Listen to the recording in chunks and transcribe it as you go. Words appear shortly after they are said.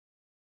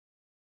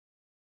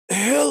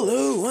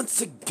once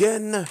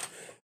again,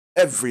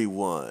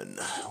 everyone.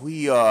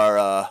 We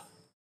are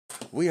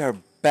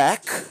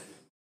back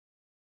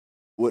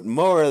with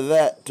more of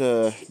that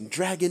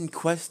Dragon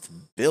Quest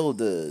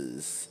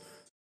Builders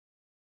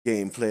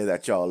gameplay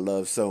that y'all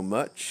love so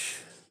much.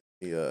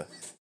 Get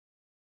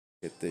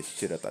this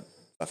shit out the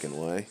fucking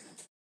way.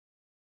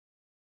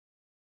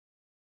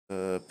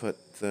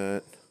 Put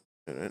that.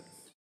 Alright.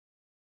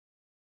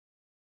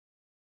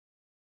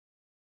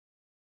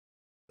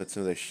 Put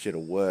some of this shit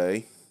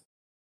away.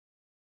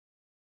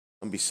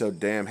 I'm gonna be so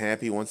damn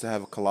happy once I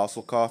have a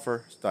colossal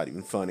coffer. It's not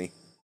even funny.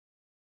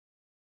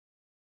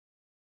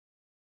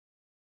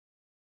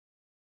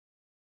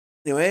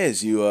 Anyway,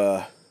 as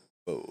you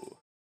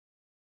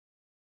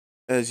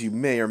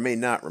may or may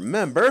not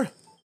remember,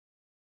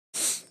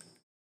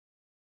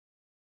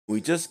 we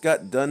just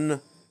got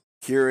done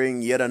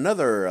curing yet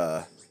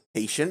another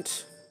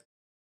patient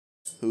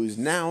who's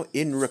now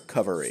in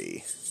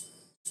recovery.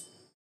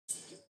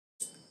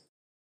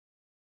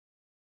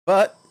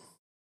 But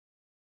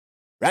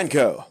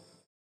Ranko,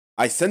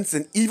 I sense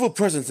an evil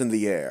presence in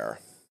the air.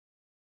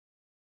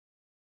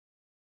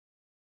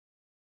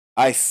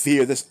 I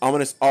fear this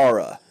ominous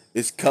aura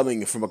is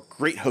coming from a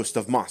great host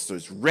of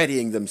monsters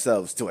readying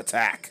themselves to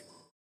attack.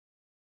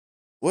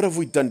 What have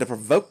we done to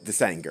provoke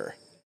this anger?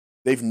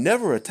 They've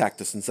never attacked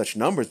us in such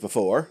numbers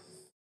before.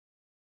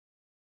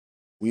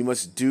 We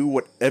must do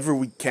whatever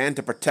we can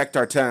to protect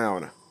our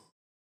town.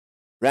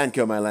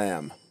 Ranko, my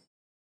lamb,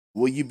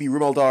 will you be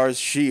Rimaldar's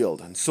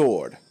shield and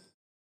sword?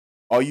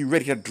 Are you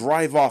ready to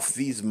drive off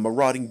these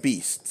marauding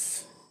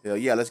beasts? Hell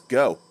yeah, let's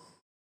go.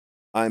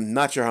 I'm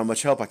not sure how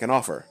much help I can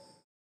offer,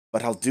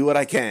 but I'll do what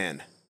I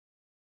can.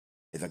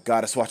 May the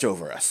goddess watch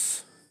over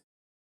us.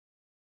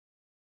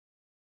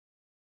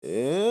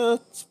 Yeah,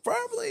 it's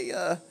probably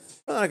not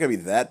gonna be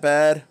that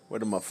bad. Where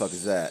the motherfuck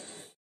is that?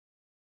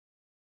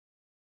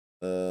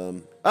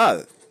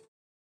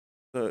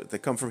 They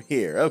come from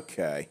here.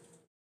 Okay.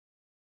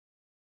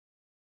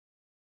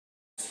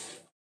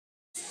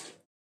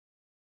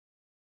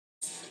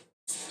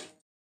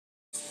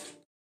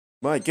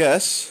 My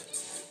guess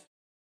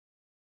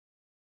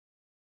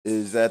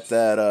is that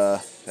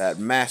that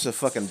massive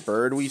fucking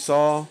bird we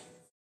saw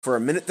for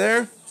a minute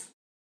there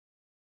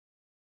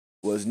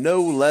was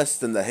no less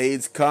than the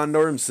Hades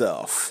Condor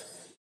himself.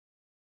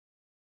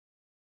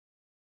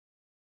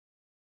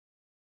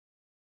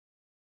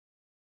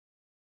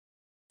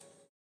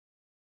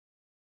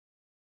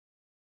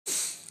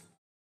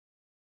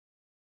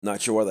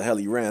 Not sure where the hell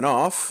he ran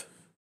off.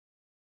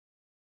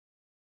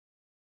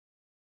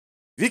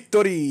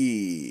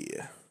 Victory!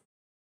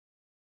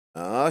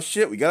 Ah,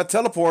 shit, we got a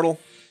teleportal.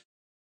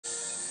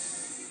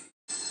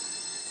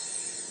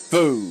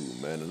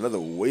 Boom, and another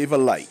wave of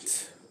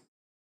light.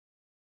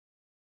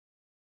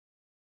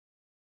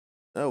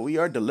 Oh, we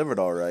are delivered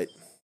all right.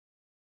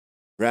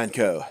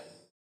 Ranko,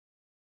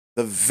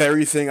 the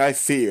very thing I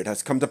feared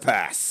has come to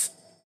pass.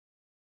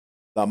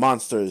 The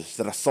monsters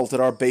that assaulted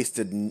our base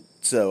did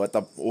so at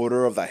the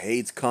order of the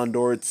Hades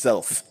Condor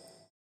itself.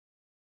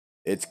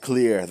 It's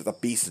clear that the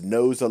beast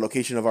knows the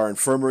location of our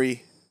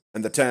infirmary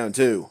and the town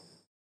too.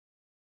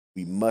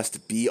 We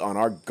must be on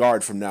our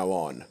guard from now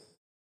on.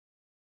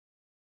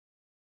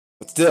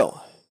 But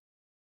still,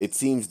 it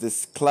seems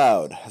this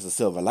cloud has a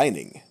silver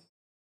lining.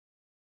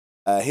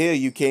 I hear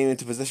you came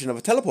into possession of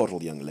a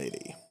teleportal, young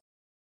lady.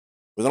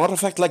 With an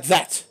artifact like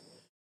that,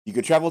 you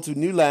could travel to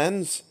new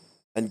lands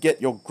and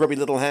get your grubby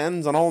little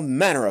hands on all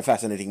manner of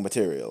fascinating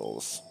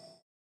materials.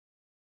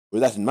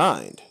 With that in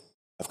mind,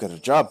 I've got a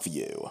job for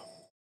you.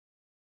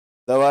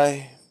 Though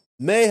I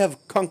may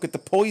have conquered the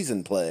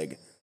poison plague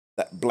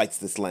that blights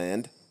this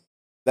land,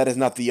 that is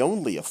not the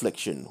only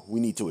affliction we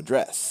need to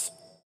address.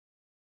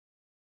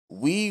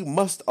 We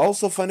must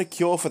also find a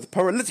cure for the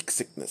paralytic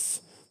sickness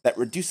that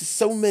reduces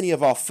so many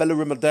of our fellow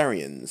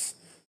Rimaldarians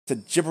to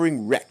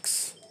gibbering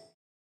wrecks.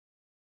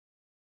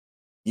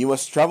 You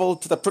must travel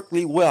to the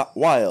prickly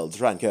wilds,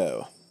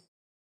 Ranko,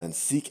 and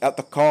seek out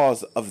the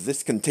cause of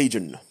this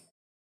contagion.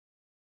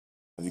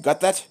 Have you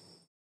got that?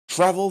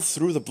 Travel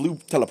through the blue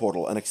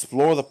teleportal and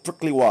explore the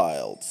prickly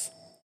wilds.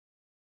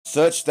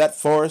 Search that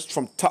forest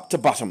from top to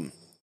bottom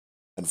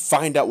and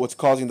find out what's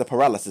causing the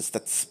paralysis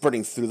that's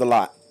spreading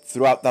throughout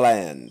the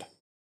land.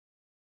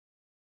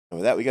 And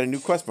with that, we got a new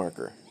quest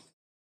marker.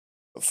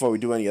 Before we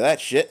do any of that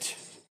shit,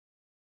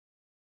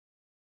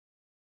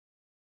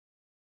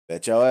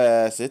 bet your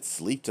ass it's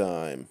sleep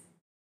time.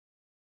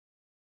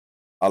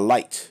 A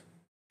light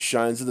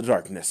shines in the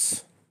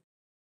darkness.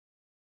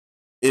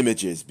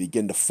 Images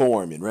begin to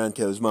form in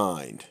Ranko's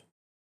mind.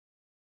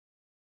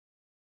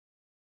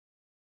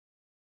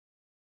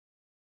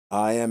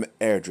 I am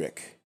Erdrick.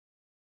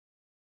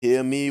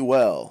 Hear me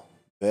well,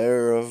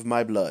 bearer of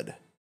my blood,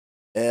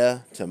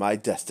 heir to my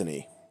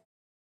destiny.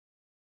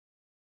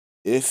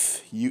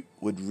 If you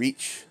would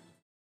reach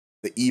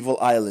the evil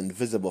island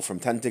visible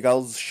from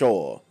Tantagle's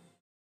shore,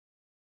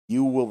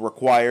 you will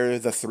require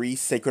the 3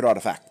 sacred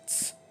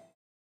artifacts.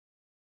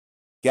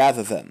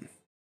 Gather them,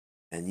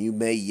 and you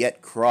may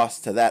yet cross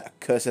to that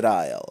accursed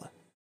isle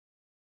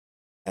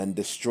and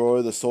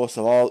destroy the source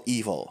of all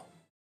evil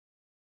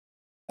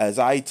as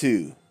I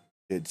too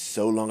did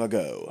so long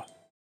ago.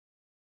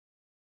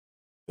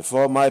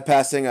 Before my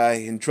passing,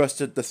 I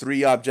entrusted the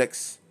three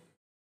objects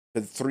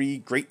to the three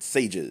great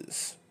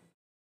sages.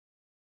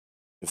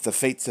 If the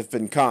fates have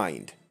been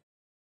kind,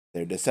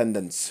 their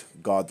descendants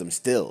guard them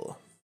still.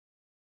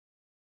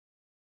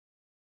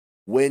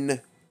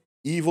 When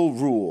evil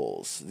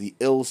rules the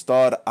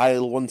ill-starred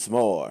isle once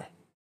more,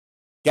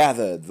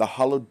 gather the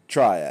hallowed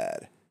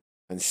triad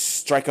and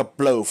strike a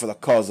blow for the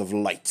cause of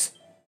light.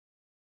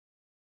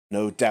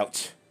 No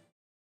doubt,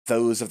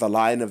 those of the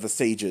line of the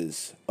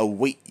sages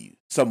await you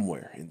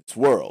somewhere in this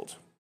world.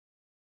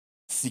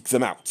 Seek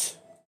them out.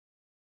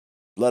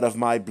 Blood of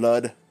my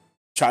blood,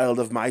 child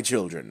of my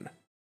children.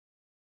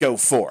 Go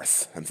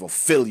forth and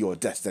fulfill your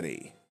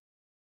destiny.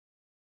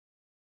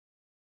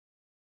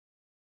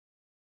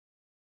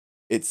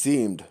 It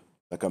seemed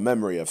like a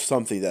memory of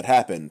something that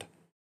happened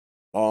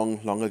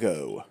long, long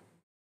ago.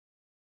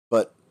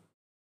 But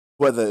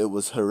whether it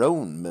was her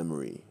own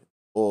memory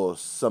or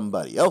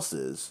somebody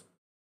else's,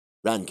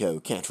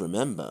 Ranko can't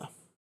remember.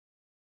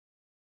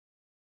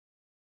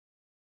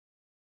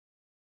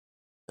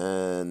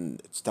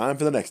 And it's time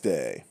for the next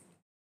day.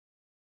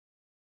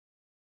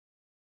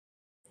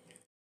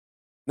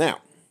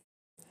 Now,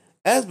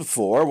 as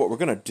before, what we're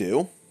going to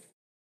do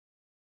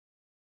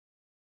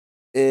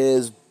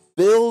is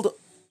build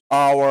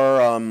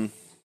our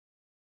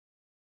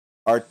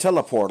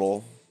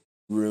teleportal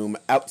room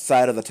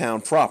outside of the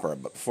town proper.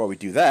 But before we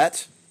do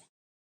that,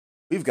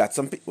 we've got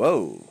some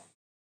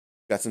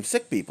got some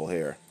sick people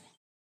here.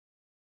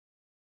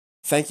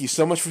 Thank you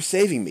so much for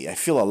saving me. I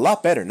feel a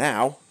lot better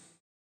now.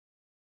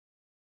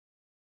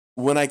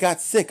 When I got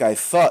sick, I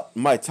thought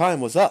my time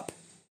was up.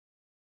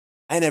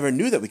 I never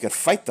knew that we could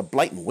fight the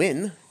blight and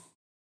win.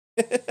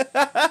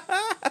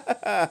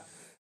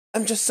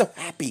 I'm just so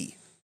happy.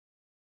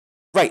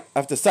 Right,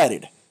 I've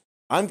decided.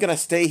 I'm gonna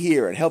stay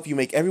here and help you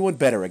make everyone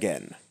better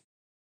again.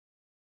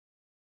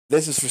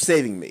 This is for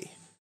saving me.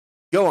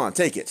 Go on,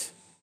 take it.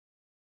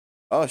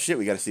 Oh shit,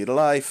 we got a seed of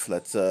life.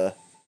 Let's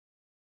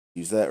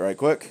use that right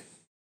quick.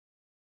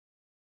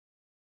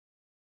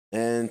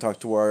 And talk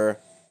to our...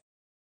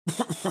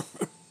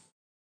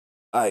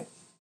 I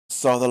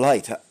saw the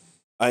light.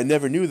 I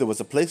never knew there was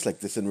a place like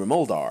this in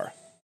Remoldar.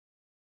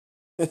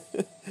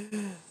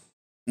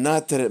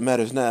 Not that it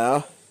matters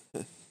now.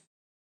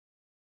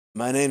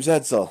 My name's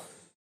Edsel.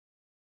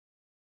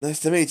 Nice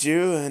to meet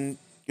you, and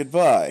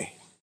goodbye.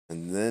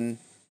 And then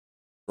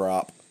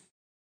drop.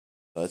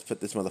 Let's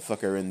put this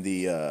motherfucker in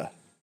the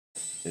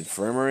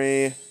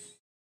infirmary.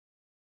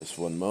 Just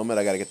one moment,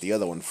 I gotta get the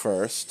other one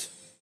first.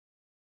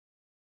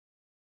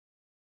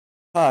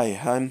 Hi,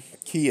 I'm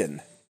Kian.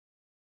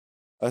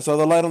 I saw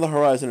the light on the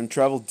horizon and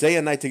traveled day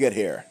and night to get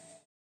here.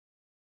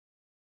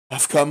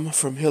 I've come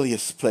from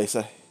Hilius' place.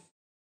 I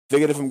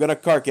figured if I'm gonna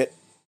cark it,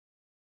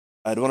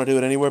 I'd want to do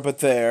it anywhere but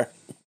there.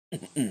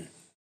 And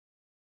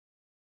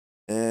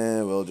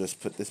we'll just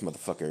put this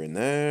motherfucker in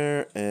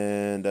there,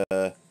 and,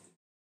 no.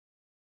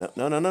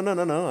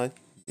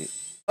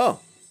 Oh.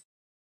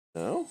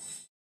 No?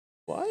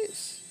 Why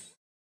is...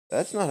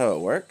 That's not how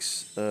it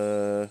works.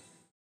 Get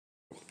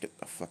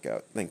the fuck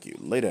out. Thank you.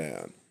 Lay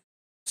down.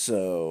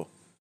 So...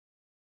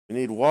 We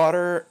need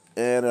water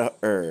and a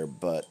herb,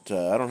 but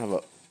I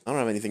don't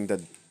have anything to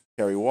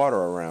carry water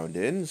around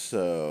in,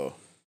 so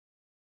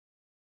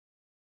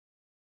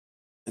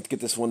let's get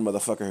this one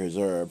motherfucker his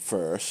herb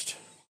first.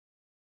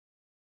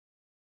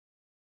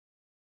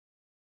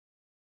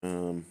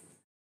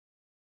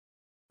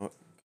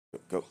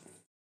 Go.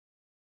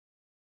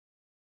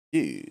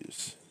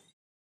 Use.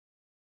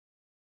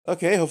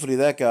 Okay, hopefully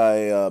that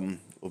guy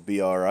will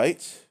be all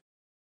right.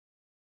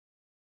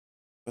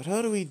 But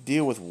how do we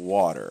deal with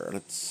water?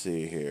 Let's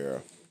see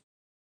here.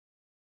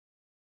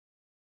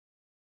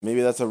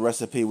 Maybe that's a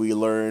recipe we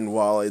learned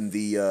while in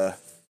the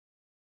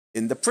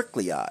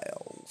Prickly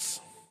Isles.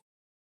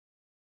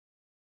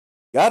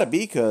 Gotta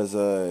be, cause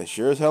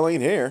sure as hell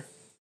ain't here.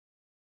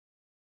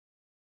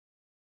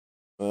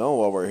 Well,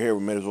 while we're here,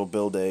 we might as well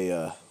build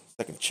a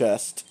second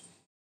chest.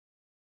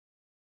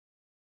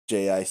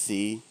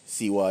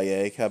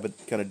 JIC-CYA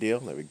kind of deal.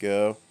 There we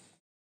go.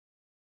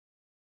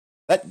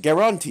 That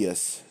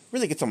Garantius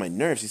really gets on my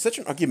nerves. He's such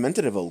an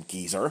argumentative old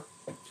geezer.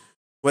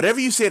 Whatever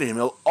you say to him,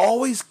 he'll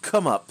always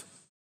come up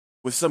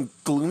with some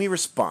gloomy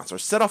response or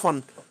set off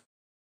on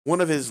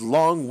one of his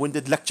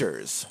long-winded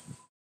lectures.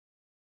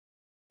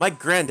 My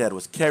granddad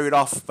was carried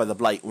off by the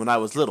blight when I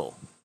was little,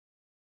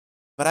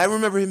 but I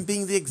remember him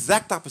being the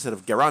exact opposite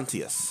of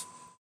Garantius.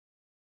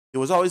 He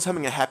was always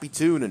humming a happy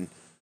tune and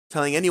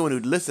telling anyone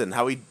who'd listen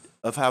how he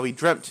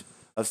dreamt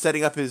of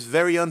setting up his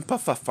very own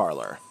puff-puff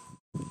parlor.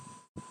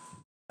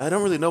 I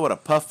don't really know what a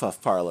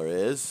puff-puff parlor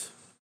is,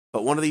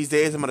 but one of these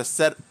days I'm going to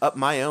set up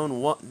my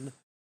own one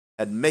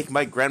and make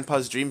my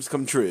grandpa's dreams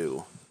come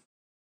true.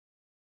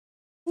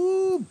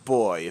 Ooh,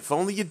 boy, if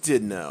only you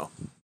did know.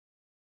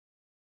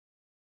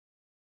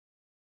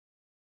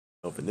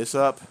 Open this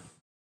up.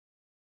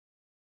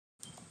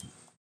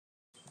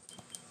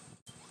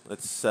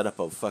 Let's set up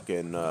a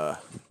fucking,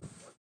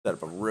 set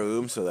up a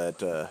room so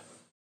that,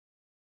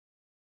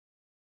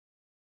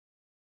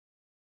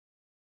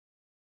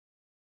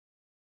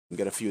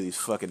 Get a few of these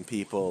fucking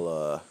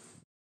people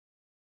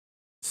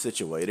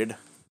situated.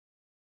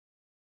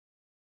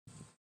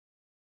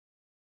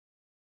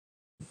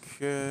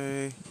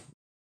 Okay.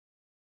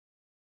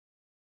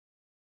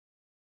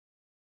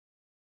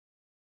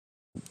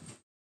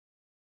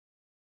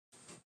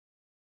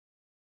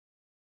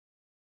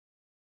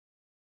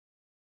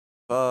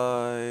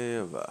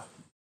 Five.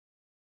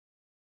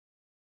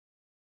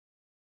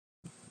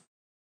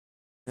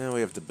 And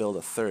we have to build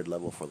a third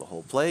level for the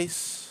whole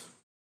place.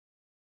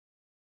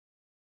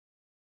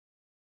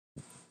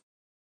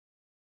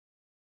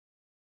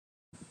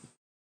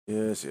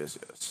 Yes, yes,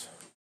 yes.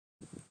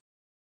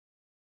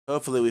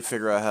 Hopefully we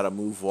figure out how to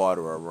move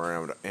water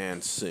around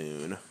and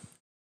soon.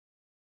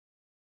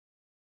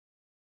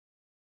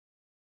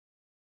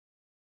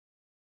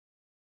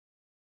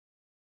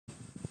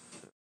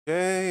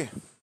 Okay.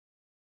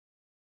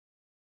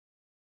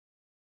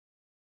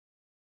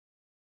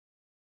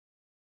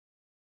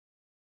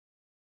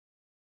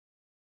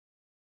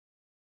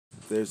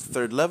 There's the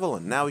third level,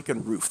 and now we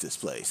can roof this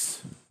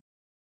place.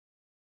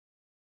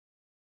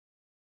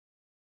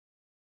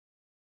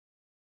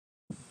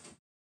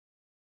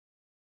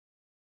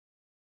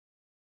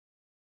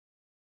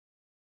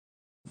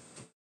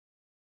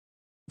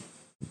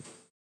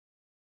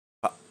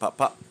 Pop, pop,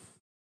 pop.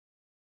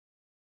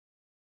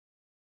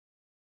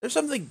 There's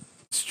something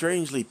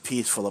strangely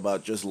peaceful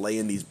about just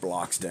laying these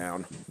blocks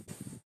down.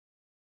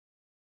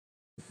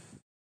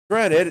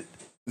 Granted,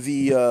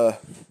 the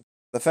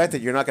fact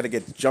that you're not going to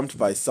get jumped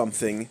by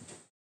something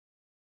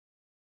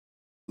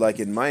like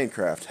in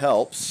Minecraft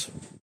helps.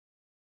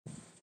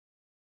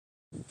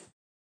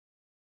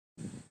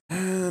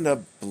 And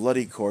a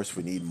bloody course,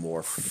 we need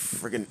more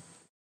friggin'.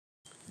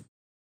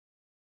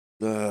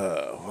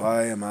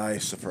 Why am I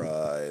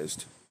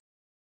surprised?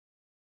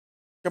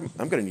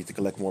 I'm gonna need to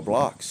collect more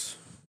blocks.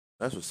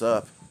 That's what's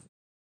up.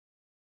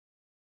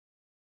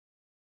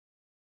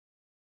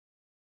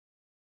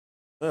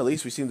 Well, at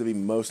least we seem to be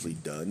mostly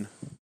done.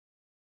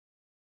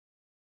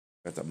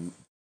 Have to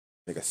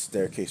make a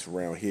staircase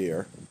around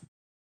here.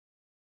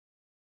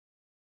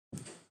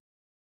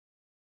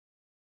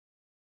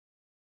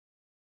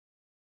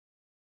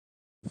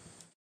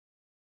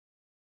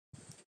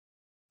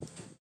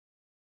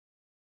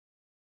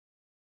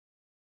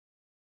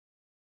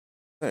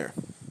 There.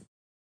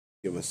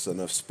 Give us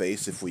enough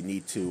space if we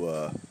need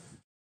to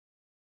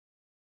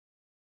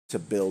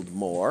build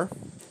more,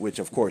 which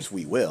of course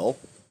we will.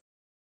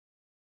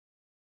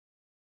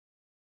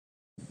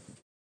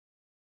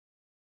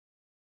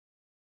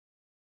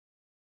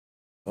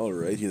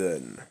 Alrighty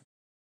then.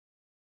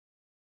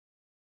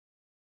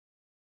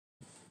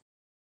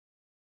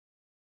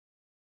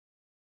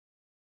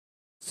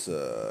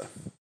 Let's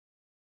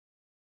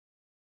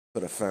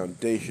put a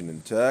foundation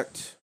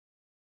intact.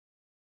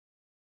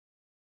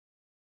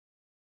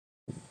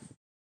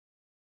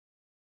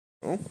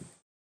 Oh.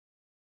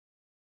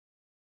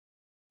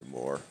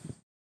 More.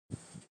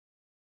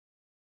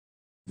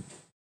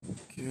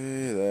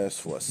 Okay,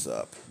 that's what's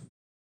up.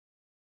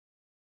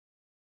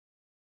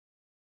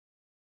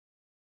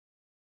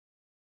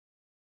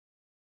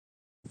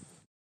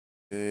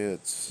 Okay,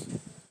 let's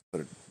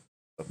put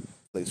a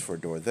place for a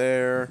door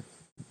there.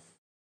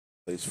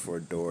 Place for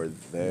a door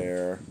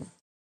there.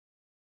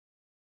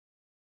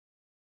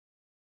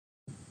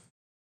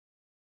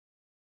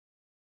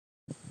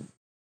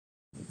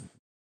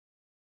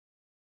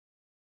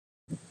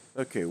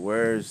 Okay,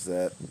 where's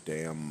that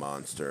damn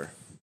monster?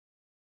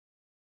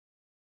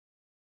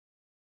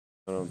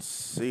 I don't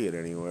see it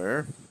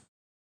anywhere.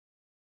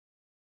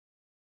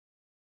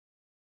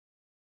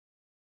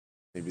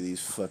 Maybe these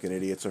fucking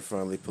idiots are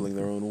finally pulling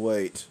their own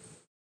weight.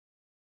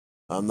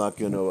 I'm not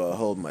gonna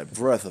hold my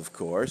breath, of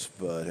course,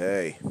 but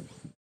hey,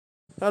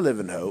 I live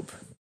in hope.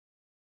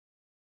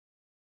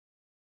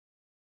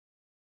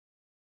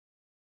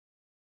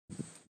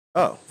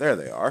 Oh, there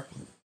they are.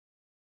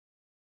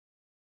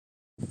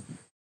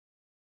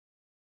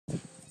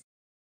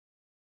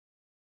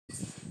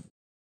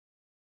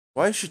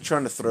 Why is she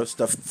trying to throw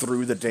stuff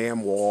through the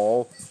damn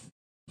wall?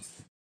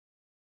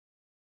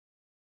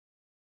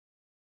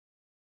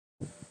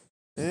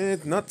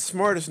 Not the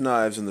smartest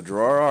knives in the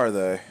drawer, are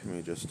they? Let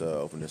me just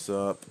open this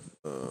up.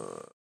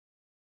 Put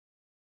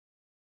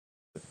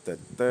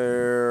that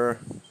there.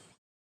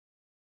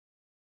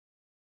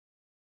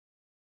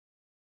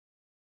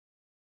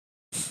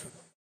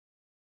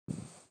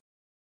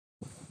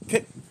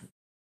 Okay.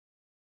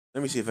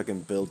 Let me see if I can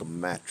build a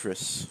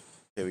mattress.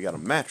 Okay, we got a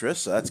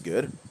mattress, so that's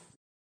good.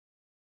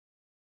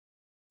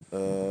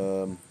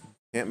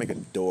 Can't make a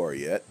door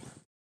yet.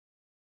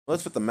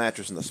 Let's put the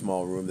mattress in the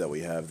small room that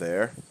we have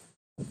there.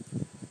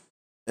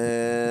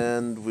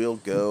 And we'll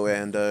go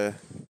and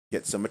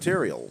get some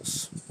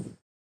materials.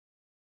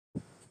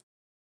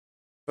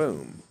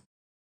 Boom.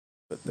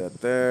 Put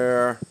that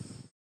there.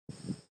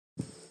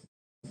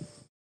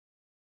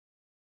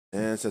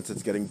 And since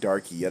it's getting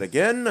dark yet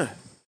again,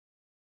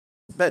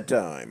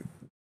 bedtime.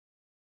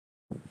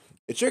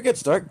 It sure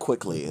gets dark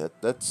quickly.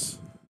 That's...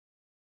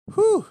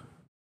 Whew.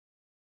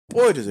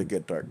 Boy, does it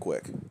get dark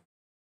quick.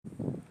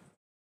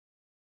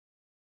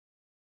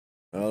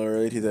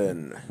 Alrighty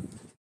then.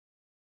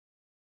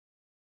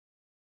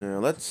 Now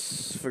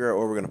let's figure out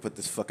where we're gonna put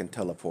this fucking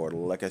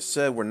teleportal. Like I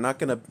said, we're not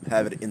gonna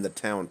have it in the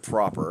town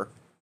proper.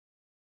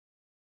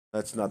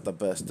 That's not the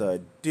best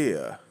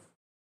idea.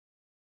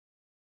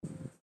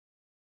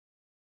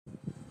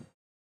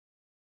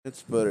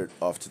 Let's put it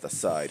off to the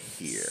side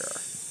here.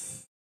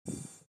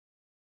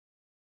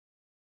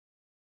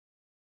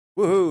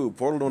 Woohoo!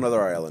 Portal to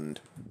another island.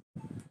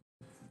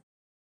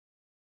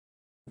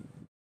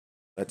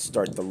 Let's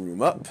start the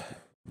room up.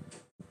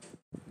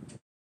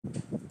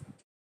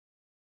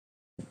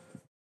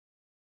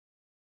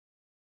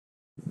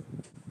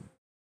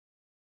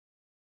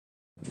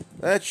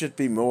 That should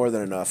be more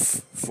than enough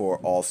for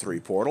all three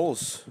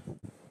portals.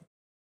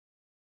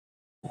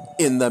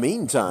 In the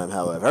meantime,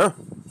 however...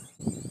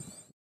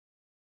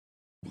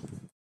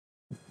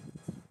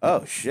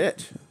 Oh,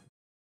 shit.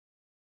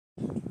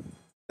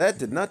 That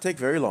did not take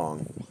very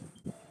long.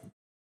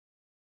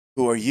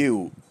 Who are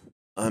you?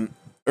 I'm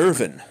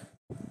Irvin.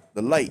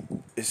 The light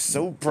is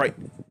so bright.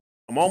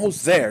 I'm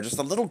almost there, just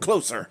a little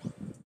closer.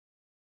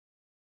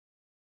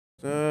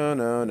 No,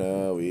 no,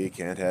 no, we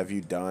can't have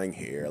you dying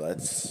here.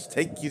 Let's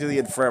take you to the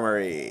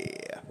infirmary.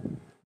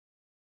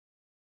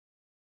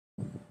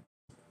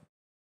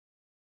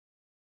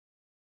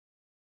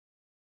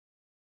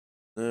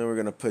 Then we're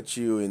gonna put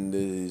you in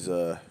these,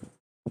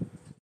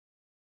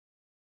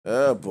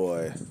 Oh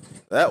boy.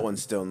 That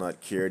one's still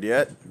not cured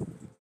yet.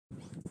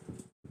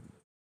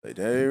 Lay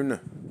down.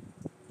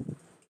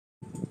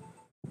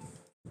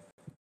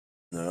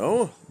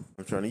 No,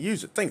 I'm trying to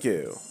use it. Thank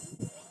you.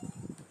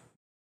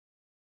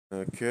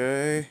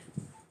 Okay.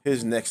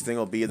 His next thing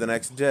will be the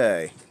next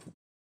day.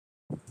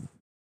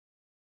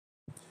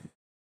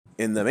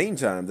 In the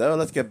meantime, though,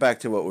 let's get back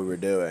to what we were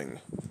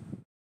doing.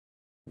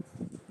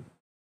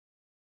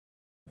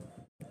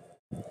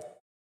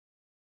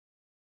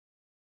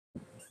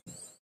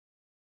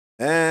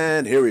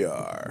 And here we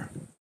are.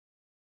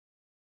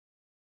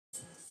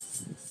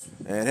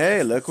 And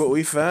hey, look what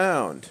we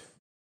found.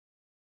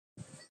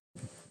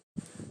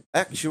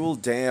 Actual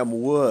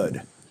damn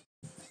wood.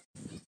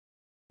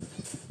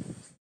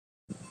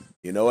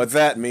 You know what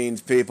that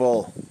means,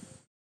 people.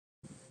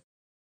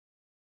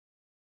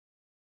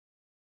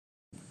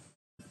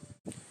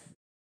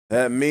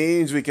 That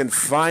means we can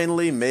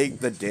finally make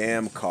the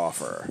damn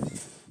coffer.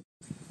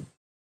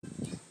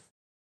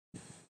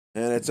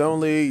 And it's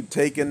only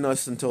taken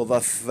us until the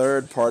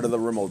third part of the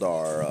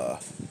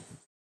Rimeldar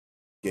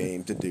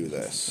game to do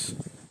this.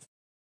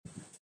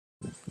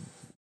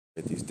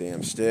 Get these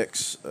damn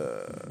sticks.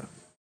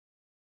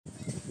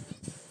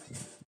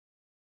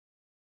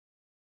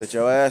 Get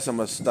your ass, I'm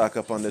gonna stock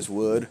up on this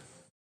wood.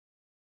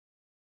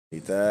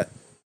 Need that.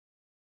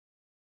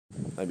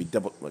 Let me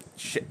double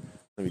check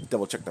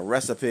the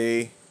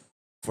recipe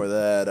for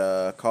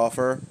that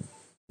coffer.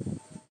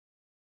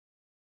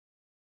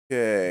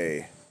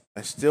 Okay.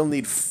 I still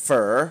need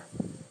fur.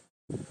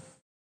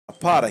 A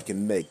pot I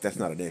can make, that's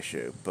not an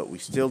issue, but we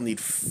still need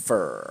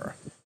fur.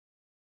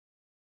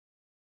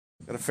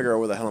 Gotta figure out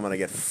where the hell I'm gonna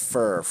get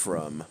fur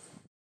from.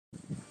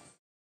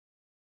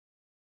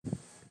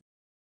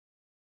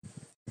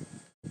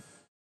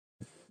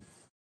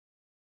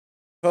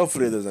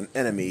 Hopefully there's an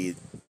enemy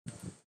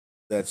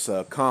that's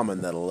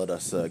common that'll let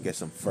us get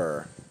some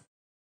fur.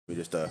 We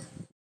just,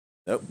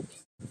 nope.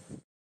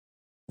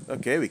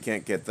 Okay, we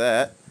can't get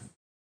that.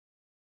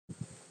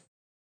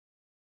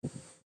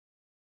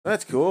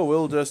 That's cool.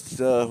 We'll just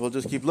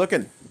keep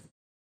looking.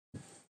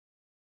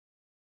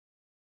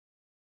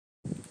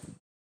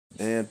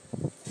 And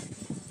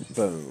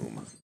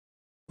boom.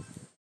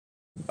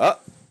 Oh,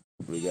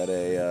 we got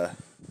a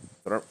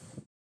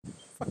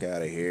fuck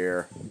out of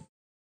here.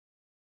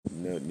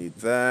 Don't need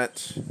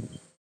that.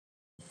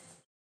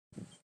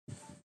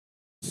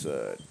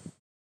 So,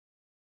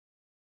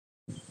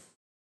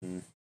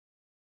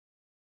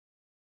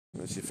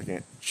 let's see if I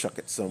can't chuck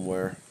it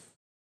somewhere.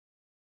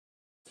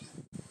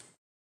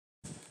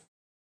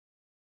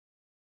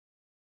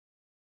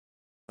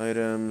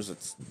 Items.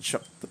 Let's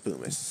chuck the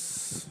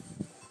pumice.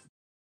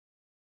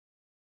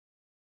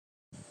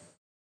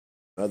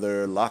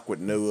 Another lock with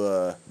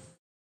no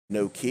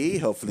key.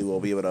 Hopefully we'll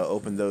be able to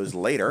open those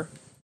later.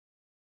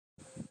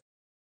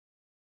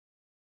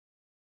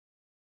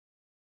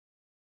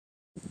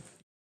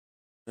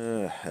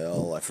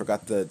 Hell, I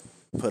forgot to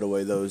put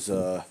away those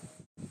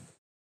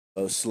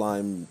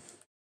slime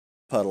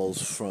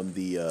puddles from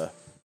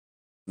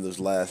those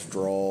last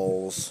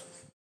draws.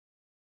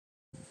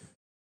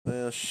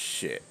 Well,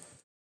 shit.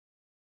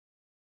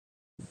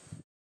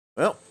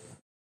 Well,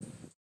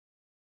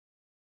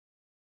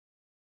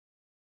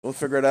 we'll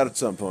figure it out at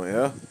some point,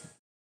 huh?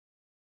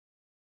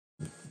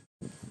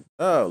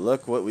 Oh,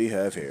 look what we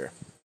have here.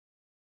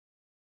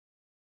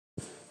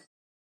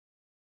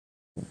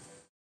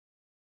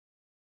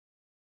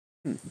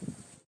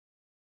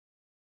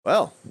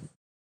 Well,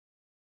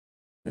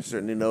 there's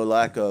certainly no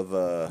lack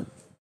of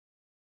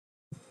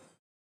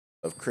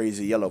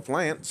crazy yellow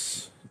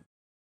plants.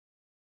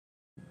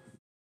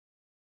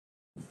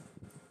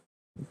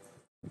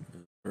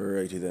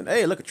 Alrighty then.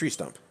 Hey, look, a tree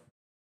stump.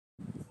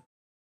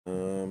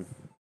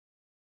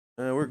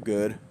 We're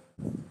good.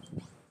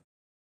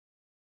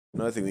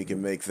 Nothing we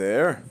can make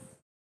there.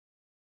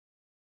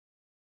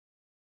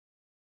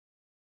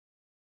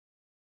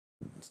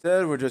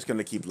 Instead, we're just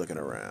gonna keep looking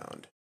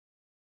around.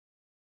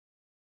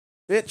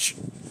 Bitch!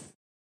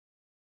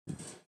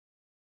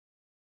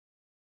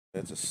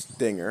 It's a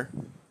stinger.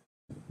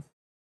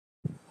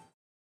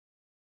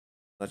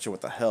 Not sure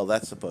what the hell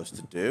that's supposed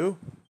to do.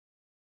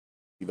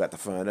 You about to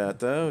find out,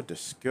 though.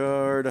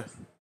 Discard.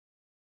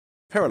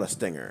 Perilous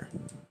stinger.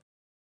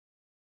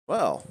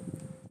 Well.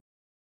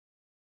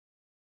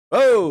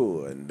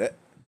 Oh!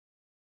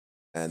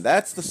 And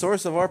that's the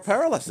source of our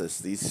paralysis,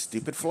 these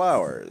stupid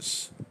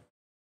flowers.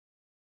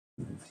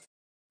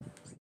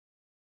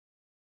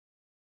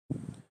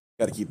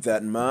 Gotta keep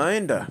that in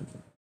mind.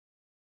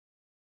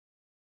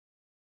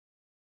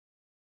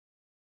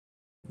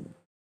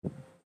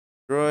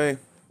 Troy.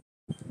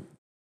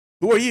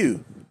 Who are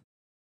you?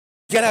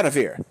 Get out of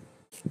here!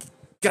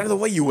 Get out of the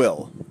way, you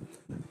will!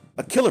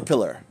 A killer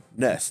pillar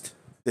nest,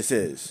 this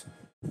is.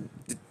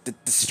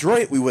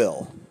 Destroy it, we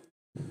will.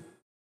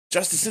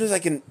 Just as soon as I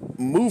can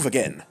move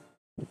again.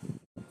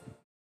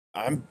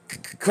 I'm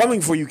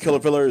coming for you, killer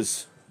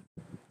pillars.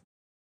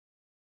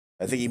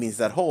 I think he means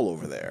that hole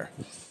over there.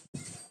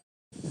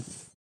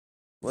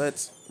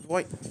 Let's...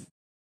 Wait.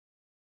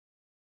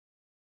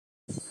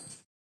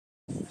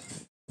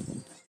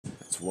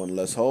 That's one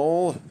less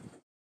hole.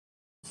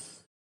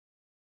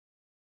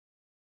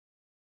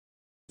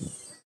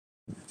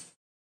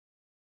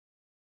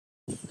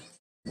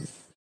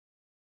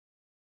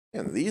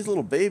 And these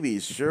little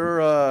babies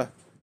sure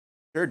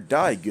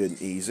die good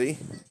and easy.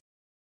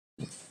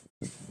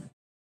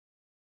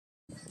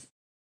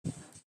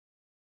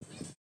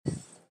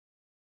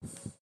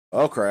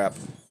 Oh, crap.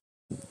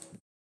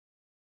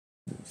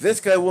 This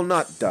guy will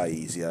not die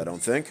easy, I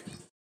don't think.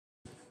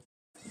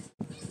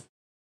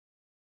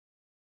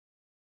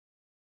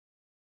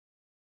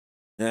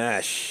 Ah,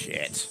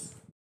 shit.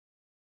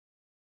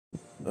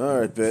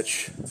 Alright,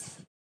 bitch.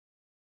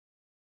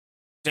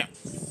 Damn.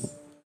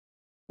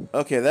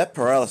 Okay, that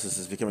paralysis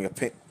is becoming a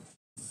pain.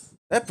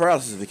 That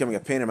paralysis is becoming a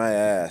pain in my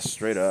ass,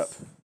 straight up.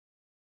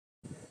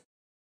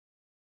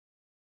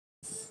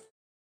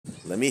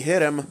 Let me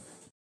hit him.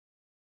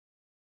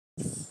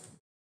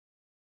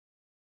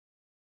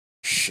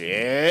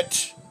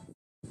 Shit.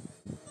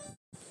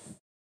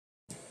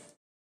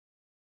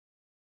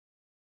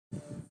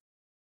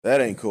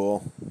 That ain't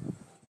cool.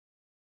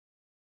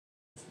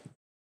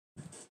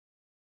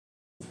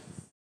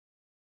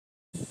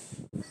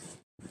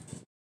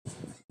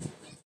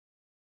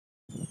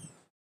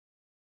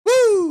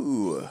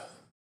 Woo!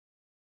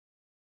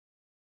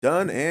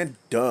 Done and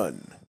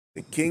done.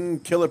 The King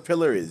Killer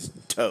Pillar is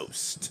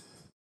toast.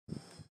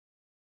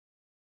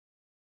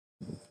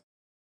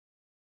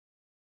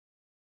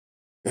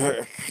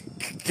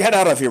 Get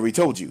out of here, we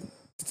told you.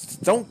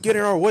 Don't get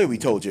in our way, we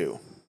told you.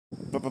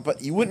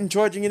 But you wouldn't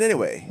charging it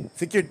anyway.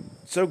 Think you're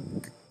so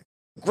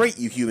great,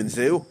 you humans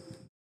do.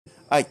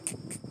 I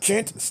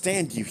can't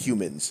stand you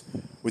humans,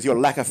 with your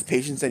lack of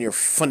patience and your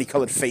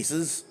funny-colored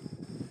faces.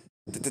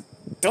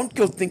 Don't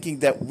go thinking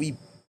that we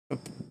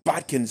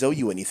Botkins owe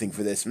you anything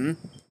for this, hmm?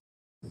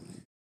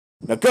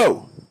 Now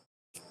go!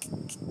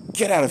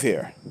 Get out of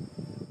here!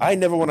 I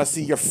never want to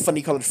see your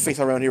funny-colored face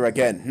around here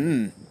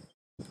again,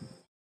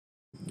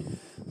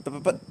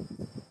 But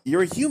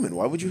you're a human,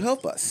 why would you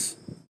help us?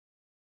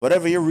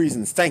 Whatever your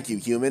reasons, thank you,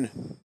 human.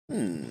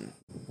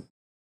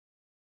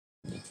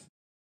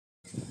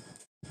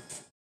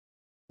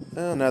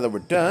 Well, now that we're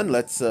done,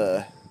 let's,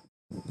 do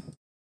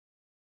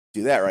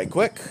that right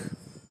quick.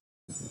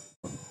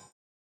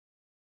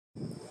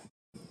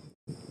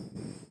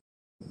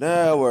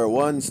 Now we're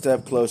one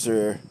step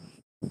closer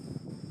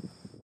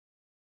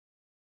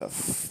to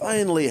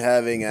finally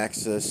having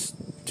access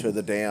to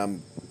the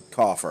damn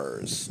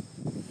coffers.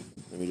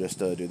 Let me just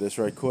do this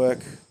right quick.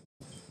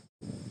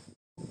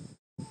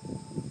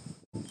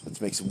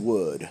 Let's make some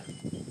wood.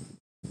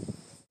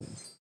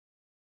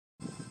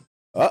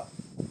 Oh!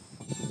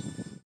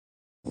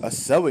 A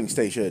sewing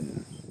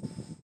station.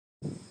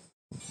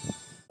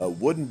 A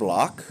wooden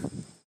block.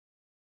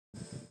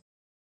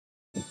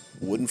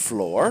 Wooden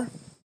floor.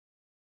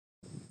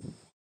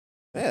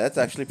 Yeah, that's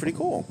actually pretty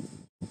cool.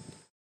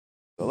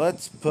 So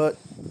let's put...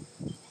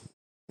 Let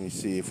me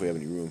see if we have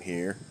any room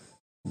here.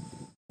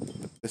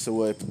 Put this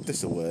away, put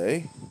this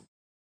away.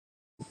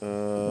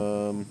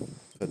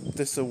 Put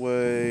this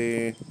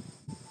away.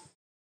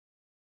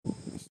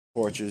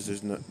 Torches,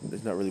 there's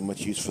not really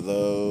much use for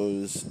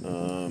those.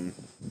 You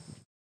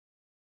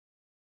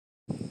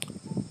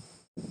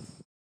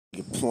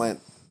can plant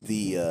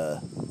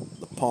the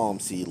palm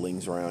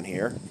seedlings around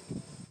here.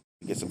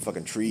 Get some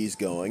fucking trees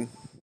going.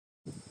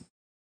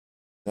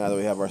 Now that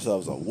we have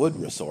ourselves a wood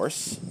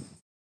resource.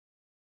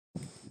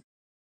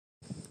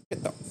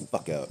 Get the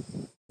fuck out.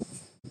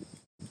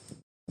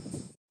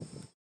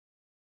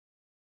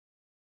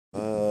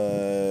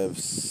 5,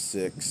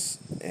 6,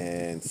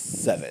 and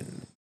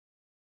 7.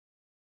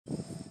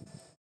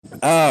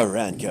 Ah,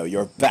 Ranko,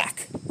 you're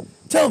back.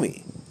 Tell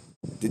me,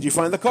 did you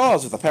find the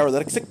cause of the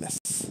paralytic sickness?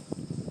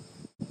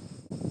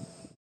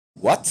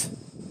 What?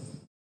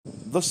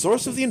 The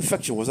source of the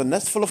infection was a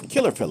nest full of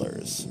killer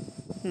pillars.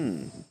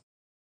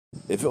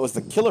 If it was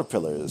the killer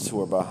pillars who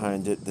were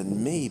behind it,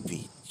 then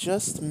maybe,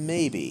 just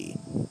maybe.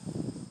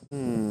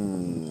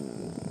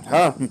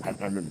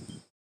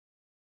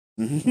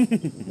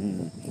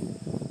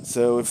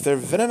 So if their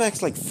venom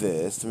acts like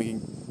this, then we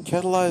can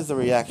catalyze the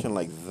reaction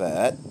like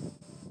that,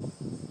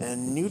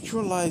 and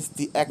neutralize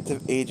the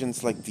active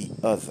agents like the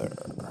other.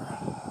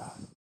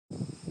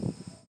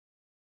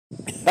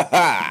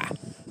 Haha!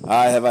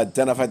 I have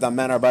identified the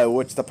manner by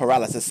which the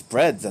paralysis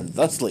spreads, and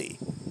thusly,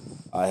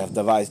 I have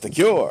devised a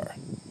cure.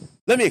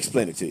 Let me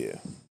explain it to you.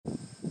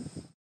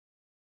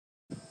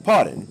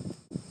 Pardon?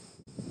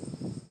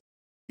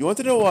 You want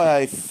to know why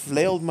I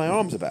flailed my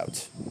arms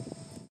about?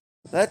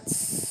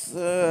 That's,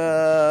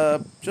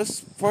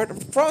 just part of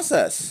the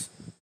process.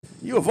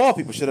 You of all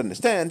people should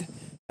understand.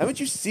 Haven't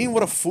you seen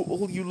what a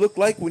fool you look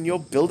like when you're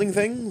building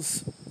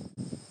things?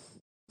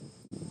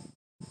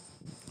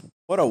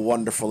 What a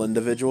wonderful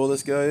individual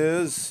this guy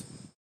is.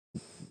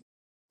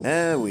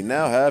 And we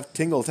now have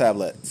tingle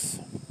tablets.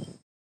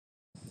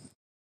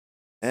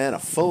 And a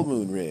full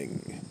moon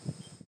ring.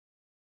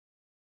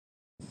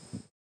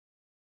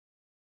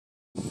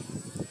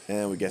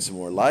 And we get some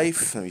more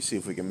life. Let me see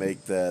if we can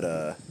make that,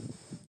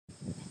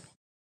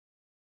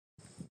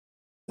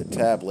 the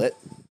tablet.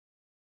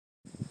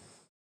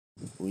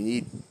 We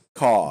need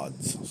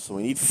cods, so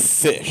we need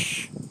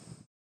fish.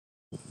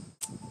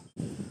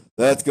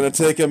 That's gonna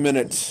take a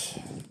minute.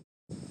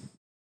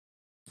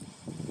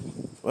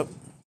 Whoop.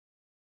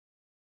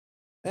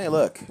 Hey,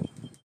 look.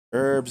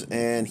 Herbs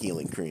and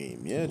healing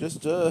cream. Yeah,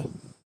 just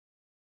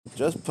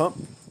pump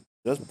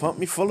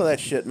me full of that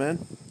shit,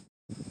 man.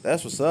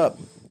 That's what's up.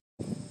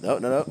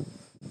 No.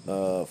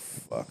 Oh,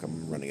 fuck,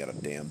 I'm running out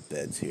of damn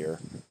beds here.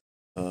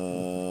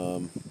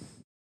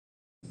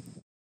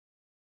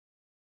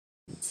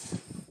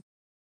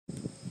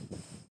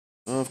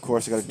 Of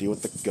course, I gotta deal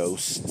with the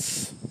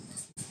ghosts.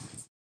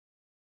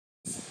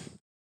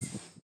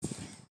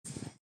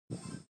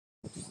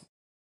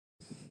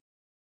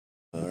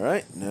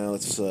 Alright, now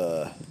let's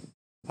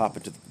hop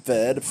into the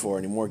bed before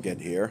any more get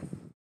here.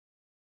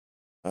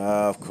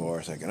 Of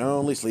course, I can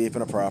only sleep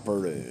in a proper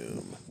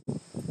room.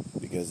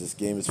 Because this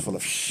game is full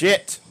of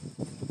shit!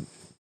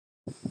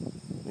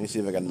 Let me see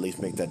if I can at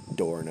least make that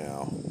door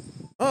now.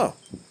 Oh!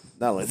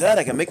 Not only that,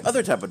 I can make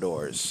other type of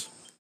doors.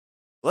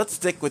 Let's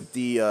stick with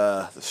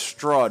the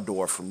straw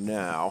door for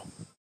now.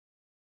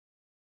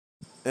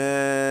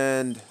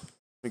 And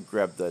let me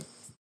grab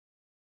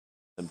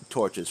some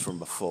torches from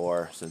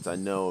before, since I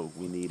know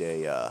we need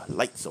a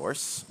light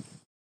source.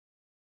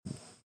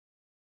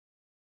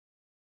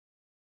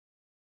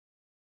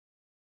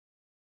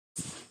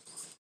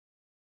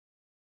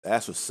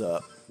 That's what's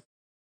up.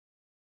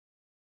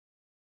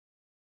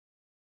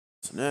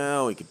 So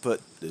now we can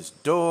put this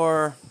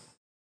door.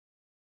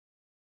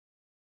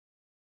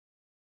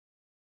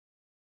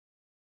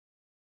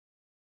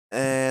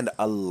 And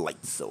a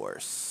light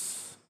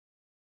source.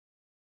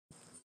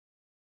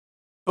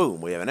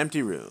 Boom, we have an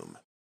empty room.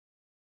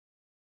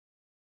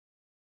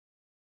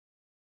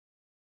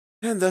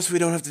 And thus we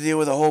don't have to deal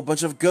with a whole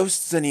bunch of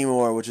ghosts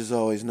anymore, which is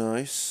always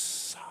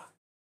nice.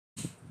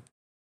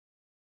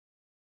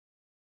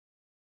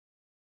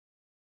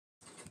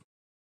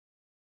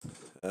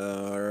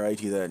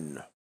 Alrighty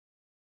then.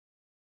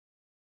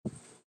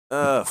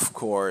 Of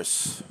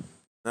course.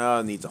 Now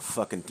it needs a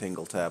fucking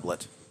tingle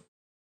tablet.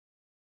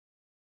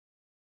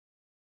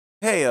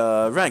 Hey,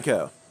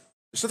 Ranko.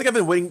 There's something I've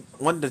been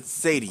wanting to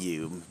say to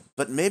you,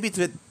 but maybe it's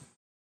a bit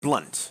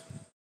blunt.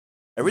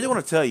 I really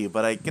want to tell you,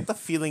 but I get the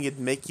feeling it'd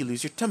make you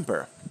lose your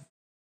temper.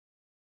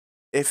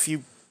 If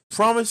you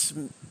promise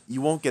you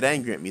won't get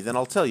angry at me, then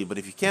I'll tell you, but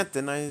if you can't,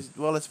 then I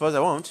suppose I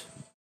won't.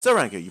 So,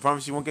 Ranko, you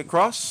promise you won't get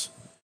cross?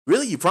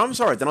 Really? You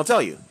promise? Alright, then I'll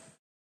tell you.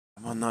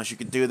 Come on, Nosh, you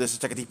can do this.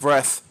 Take a deep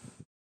breath.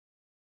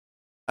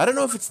 I don't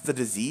know if it's the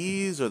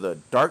disease, or the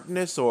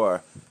darkness,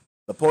 or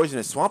the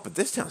poisonous swamp, but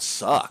this town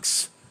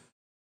sucks.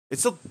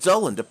 It's so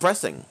dull and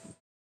depressing.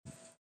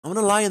 I want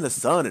to lie in the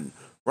sun and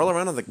roll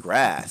around on the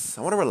grass.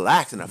 I want to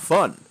relax and have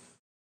fun.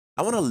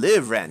 I want to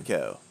live,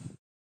 Ranko.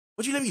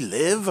 Would you let me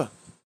live?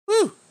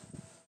 Woo!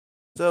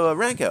 So,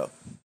 Ranko,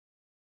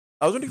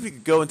 I was wondering if you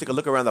could go and take a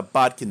look around the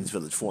Bodkins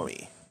village for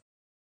me.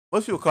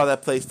 Most people call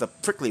that place the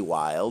Prickly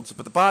Wilds,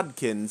 but the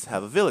Bodkins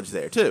have a village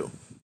there, too.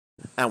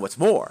 And what's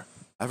more,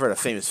 I've heard a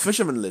famous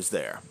fisherman lives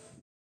there.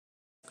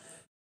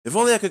 If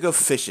only I could go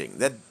fishing,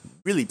 that'd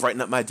really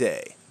brighten up my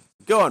day.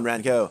 Go on,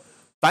 Ranko.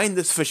 Find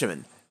this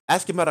fisherman.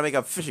 Ask him how to make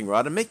a fishing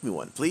rod and make me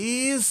one,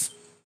 please.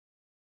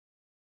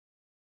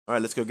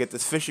 Alright, let's go get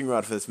this fishing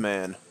rod for this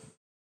man.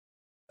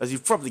 As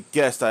you've probably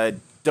guessed, I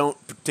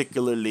don't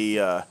particularly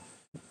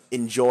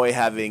enjoy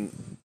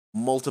having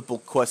multiple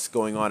quests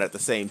going on at the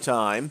same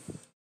time.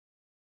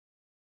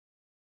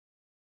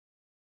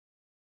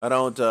 I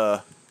don't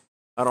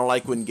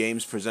like when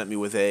games present me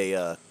with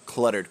a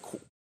cluttered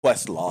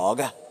quest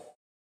log.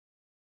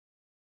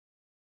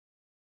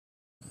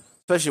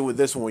 Especially with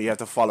this one where you have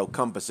to follow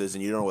compasses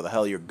and you don't know where the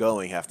hell you're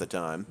going half the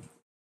time.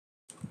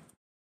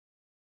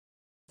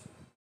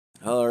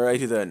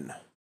 Alrighty then.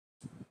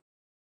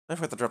 I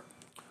forgot to drop.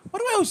 Why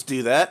do I always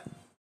do that?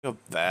 Go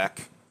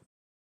back.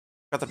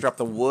 Got to drop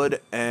the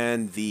wood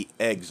and the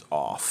eggs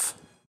off.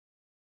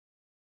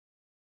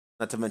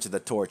 Not to mention the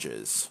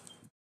torches.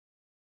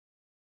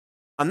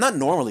 I'm not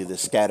normally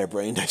this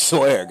scatterbrained, I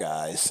swear,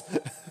 guys.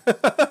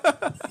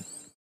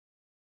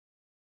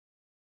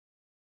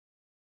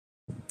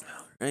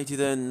 Alrighty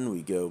then,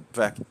 we go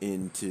back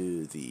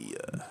into the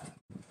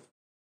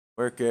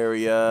work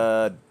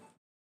area.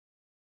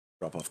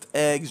 Drop off the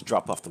eggs,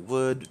 drop off the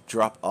wood,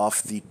 drop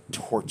off the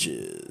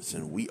torches,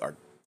 and we are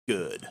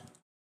good.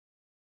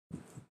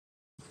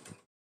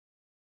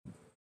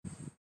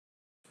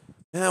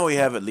 Now we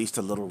have at least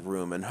a little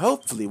room, and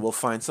hopefully we'll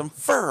find some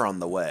fur on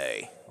the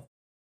way.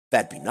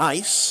 That'd be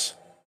nice.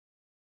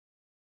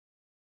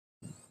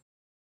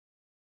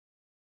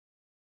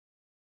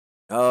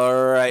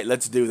 Alright,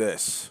 let's do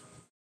this.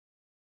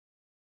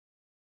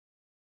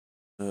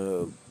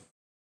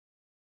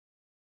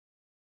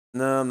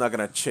 No, I'm not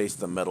gonna chase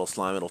the metal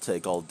slime, it'll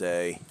take all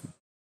day.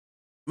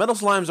 Metal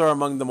slimes are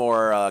among the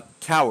more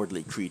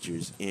cowardly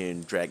creatures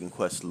in Dragon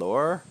Quest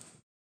lore.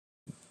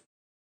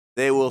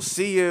 They will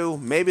see you,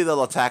 maybe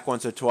they'll attack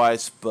once or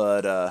twice,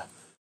 but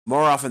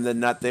more often than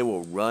not, they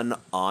will run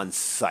on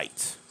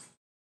sight.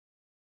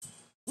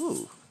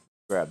 Ooh,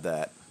 grab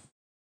that.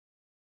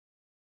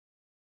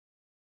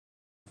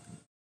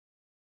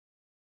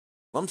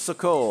 Lumps of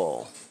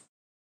coal.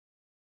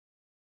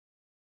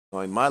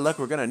 Knowing my luck,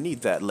 we're gonna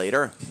need that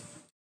later.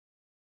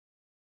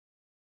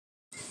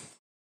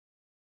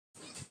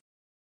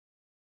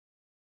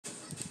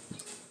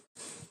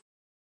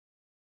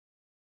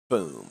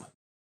 Boom.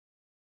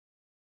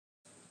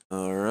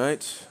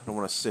 Alright, I don't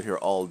want to sit here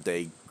all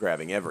day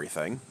grabbing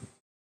everything.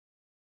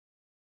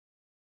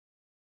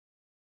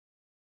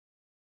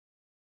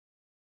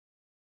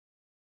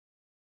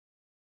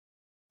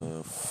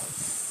 Oh,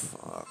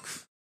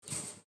 fuck.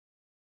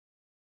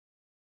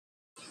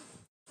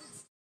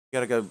 You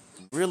gotta go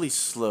really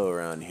slow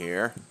around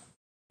here.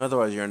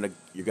 Otherwise, you're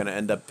gonna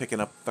end up picking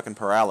up fucking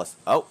paralysis.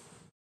 Oh!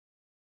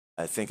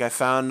 I think I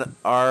found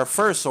our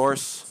fur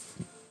source.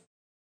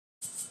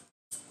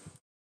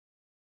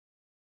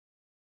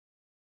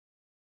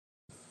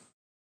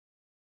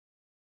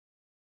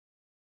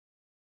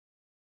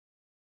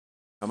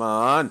 Come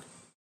on.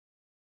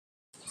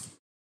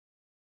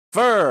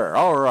 Fur!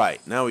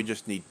 Alright, now we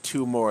just need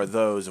 2 more of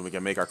those and we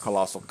can make our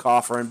colossal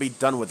coffer and be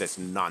done with this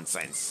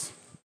nonsense.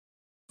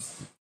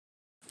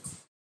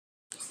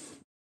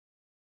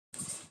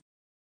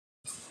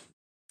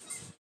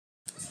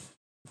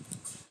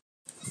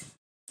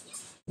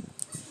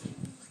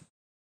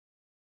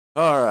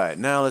 Alright,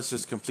 now let's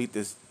just complete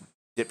this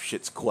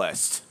dipshit's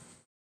quest.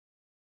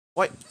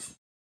 What?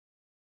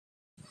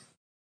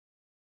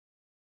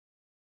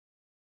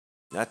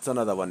 That's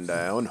another one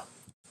down.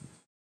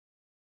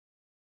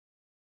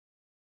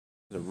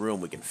 There's a room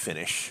we can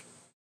finish.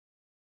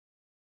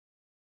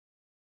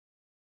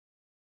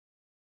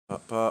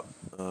 Up.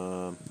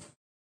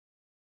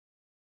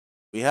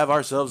 We have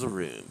ourselves a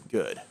room.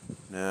 Good.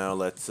 Now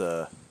let's,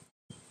 The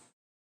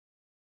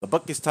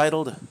book is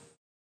titled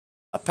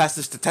A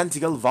Passage to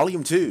Tantegel,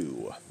 Volume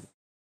 2.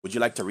 Would you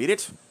like to read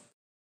it?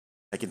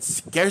 I can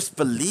scarce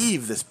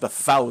believe this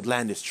befouled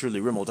land is truly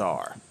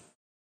Rimuldar.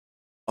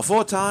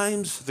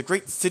 Aforetimes, the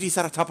great city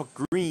sat atop a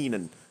green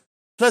and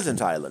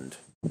pleasant island,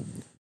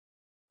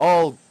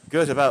 all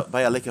girt about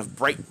by a lake of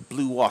bright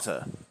blue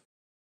water.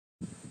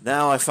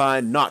 Now I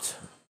find naught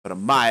but a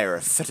mire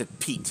of fetid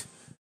peat,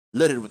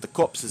 littered with the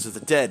corpses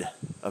of dead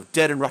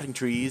and rotting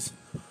trees,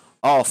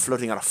 all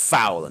floating on a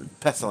foul and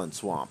pestilent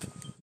swamp.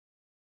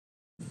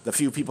 The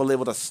few people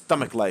able to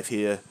stomach life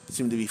here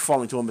seem to be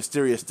falling to a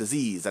mysterious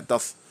disease that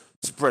doth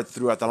spread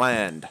throughout the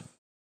land.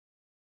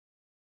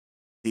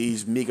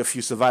 These meager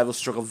few survivors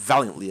struggle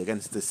valiantly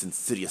against this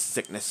insidious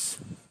sickness.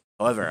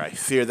 However, I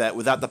fear that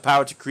without the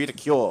power to create a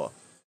cure,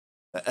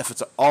 their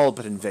efforts are all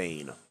but in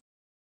vain.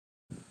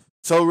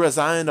 So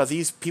resigned are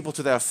these people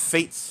to their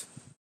fates,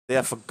 they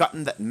have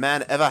forgotten that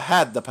man ever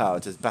had the power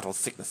to battle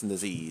sickness and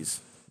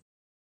disease.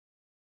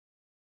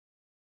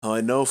 I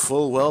know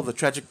full well the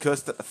tragic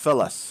curse that befell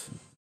us.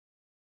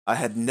 I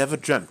had never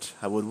dreamt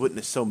I would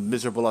witness so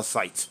miserable a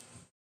sight.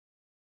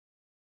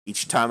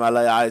 Each time I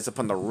lay eyes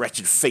upon the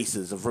wretched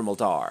faces of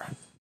Rimuldar,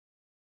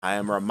 I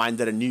am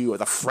reminded anew of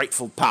the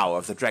frightful power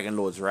of the Dragon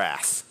Lord's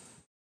wrath.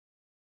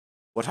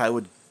 What I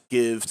would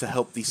give to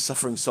help these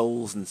suffering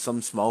souls in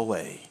some small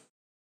way.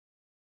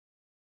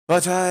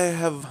 But I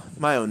have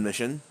my own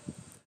mission,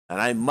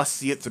 and I must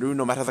see it through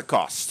no matter the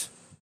cost.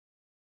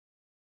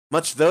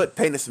 Much though it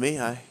paineth me,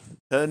 I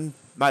turn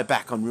my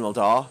back on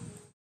Rimuldar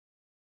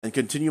and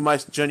continue my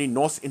journey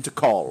north into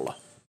Call.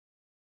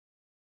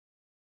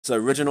 Sir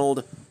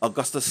Reginald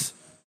Augustus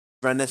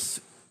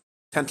Brandis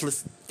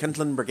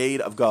Kentlin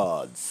Brigade of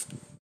Gods.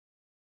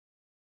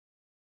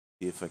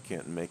 See if I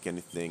can't make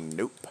anything.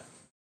 Nope.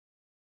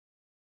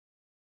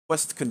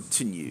 Quest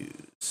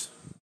continues.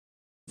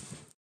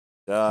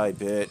 Die,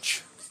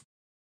 bitch.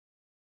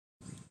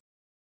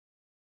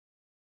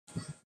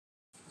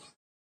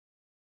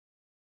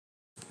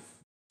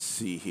 Let's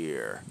see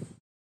here.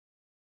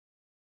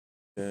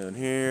 Down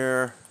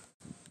here.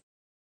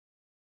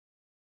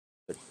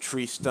 The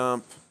tree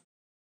stump.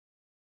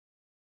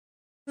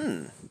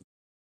 I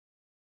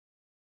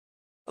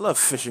love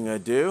fishing, I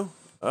do.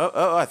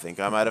 Oh, I think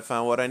I might have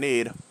found what I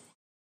need.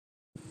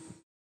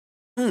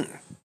 A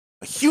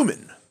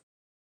human.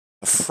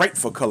 A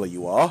frightful color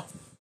you are.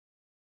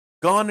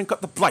 Gone and got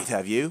the blight,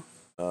 have you?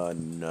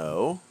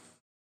 No.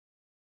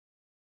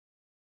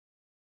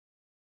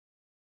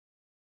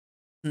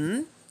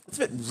 It's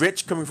a bit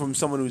rich coming from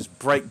someone who's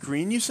bright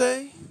green, you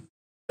say?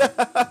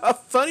 A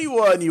funny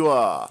one you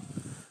are.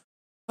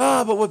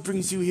 But what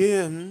brings you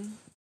here,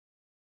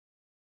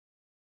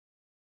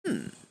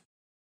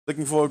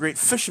 Looking for a great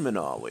fisherman,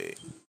 are we?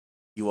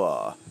 You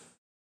are.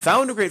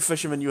 Found a great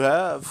fisherman you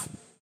have.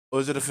 Or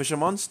is it a fisher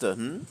monster,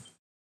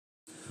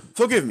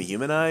 Forgive me,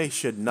 human, I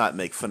should not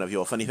make fun of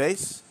your funny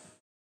face.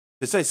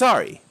 To say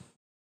sorry.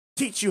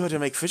 Teach you how to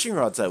make fishing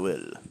rods, I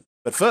will.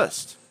 But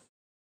first,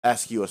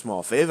 ask you a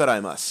small favor, I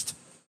must.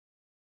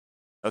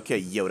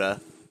 Okay, Yoda.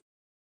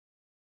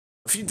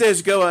 A few days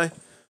ago, I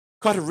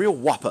caught a real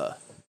whopper.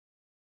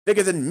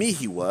 Bigger than me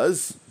he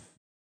was.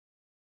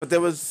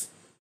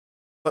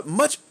 But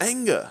much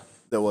anger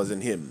there was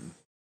in him.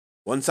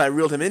 Once I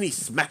reeled him in, he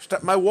smashed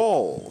up my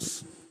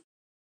walls.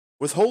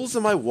 With holes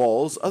in my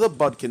walls, other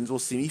budkins will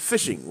see me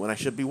fishing when I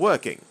should be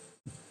working.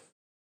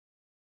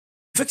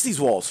 Fix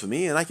these walls for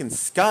me, and I can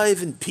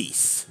skive in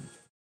peace.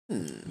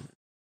 Oh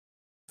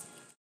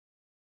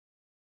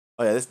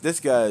yeah, this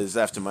guy is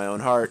after my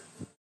own heart.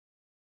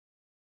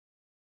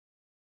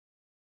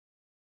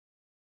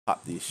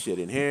 Pop these shit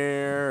in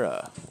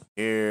here,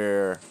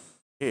 here.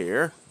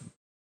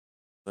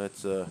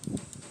 Let's,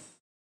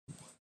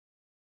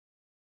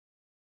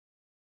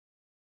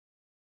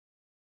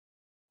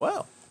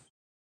 Well.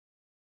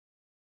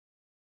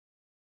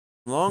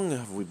 Long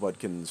have we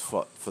budkins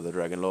fought for the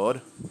Dragon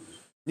Lord.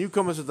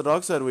 Newcomers to the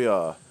dark side we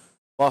are.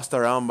 Bossed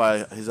around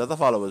by his other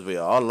followers we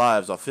are. Our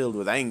lives are filled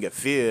with anger,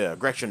 fear,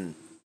 aggression.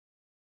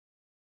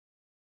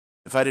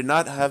 If I did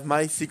not have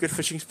my secret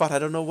fishing spot, I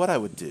don't know what I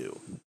would do.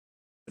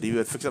 But if you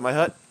would fix up my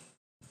hut,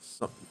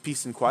 some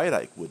peace and quiet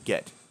I would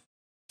get.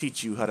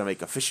 Teach you how to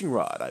make a fishing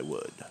rod, I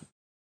would.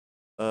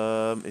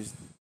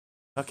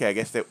 Okay, I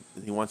guess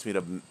he wants me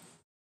to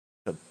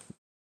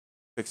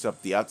fix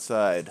up the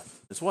outside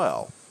as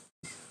well.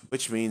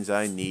 Which means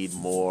I need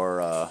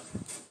more,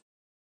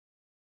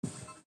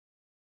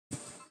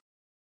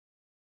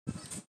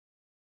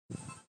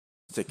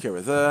 take care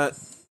of that.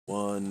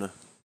 1,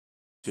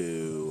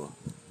 2,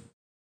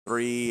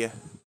 3,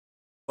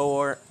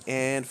 4,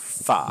 and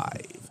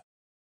 5.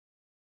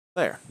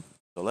 There.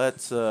 So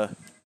let's, work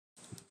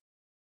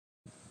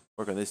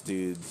on this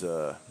dude's,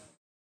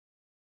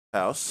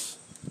 house.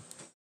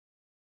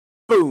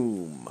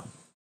 Boom!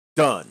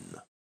 Done.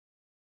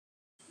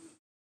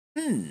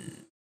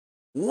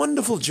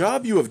 Wonderful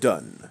job you have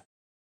done.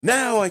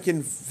 Now I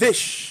can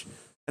fish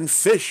and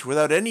fish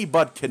without any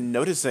budkin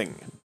noticing.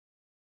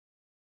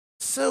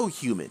 So,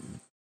 human,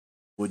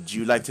 would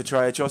you like to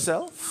try it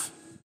yourself?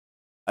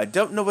 I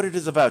don't know what it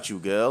is about you,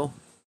 girl,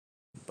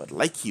 but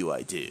like you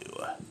I do.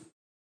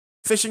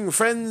 Fishing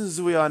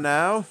friends we are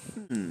now.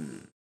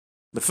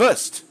 But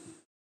first,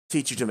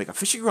 teach you to make a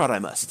fishing rod I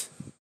must.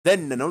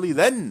 Then and only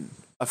then,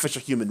 a fisher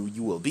human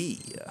you will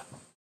be.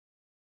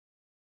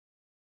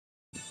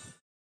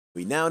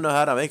 We now know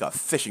how to make a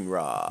fishing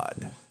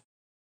rod.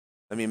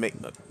 Let me make...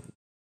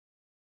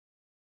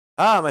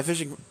 my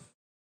fishing...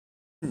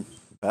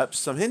 Perhaps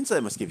some hints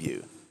I must give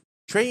you.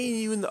 Train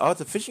you in the art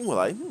of fishing will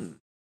I?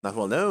 Not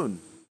well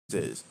known, it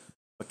is.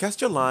 But cast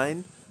your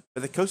line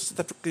for the coasts of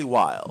the prickly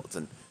wilds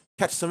and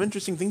catch some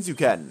interesting things you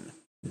can.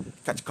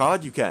 Catch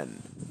cod you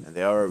can, and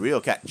they are a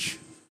real catch.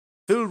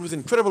 Filled with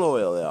incredible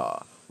oil they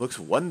are. Looks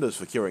wonders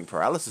for curing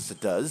paralysis,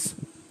 it does.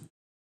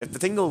 If the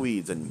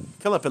tingleweeds and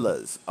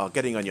caterpillars are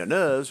getting on your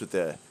nerves with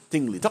their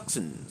tingly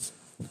toxins,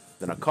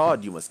 then a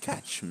cod you must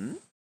catch, And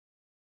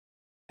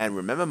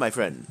remember, my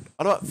friend,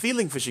 all about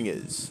feeling fishing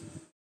is.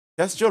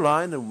 Cast your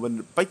line, and when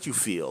it bite you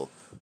feel,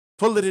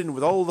 pull it in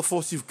with all the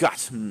force you've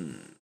got,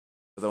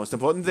 But the most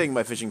important thing,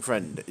 my fishing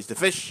friend, is to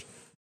fish,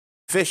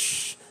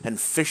 fish, and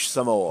fish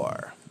some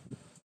more.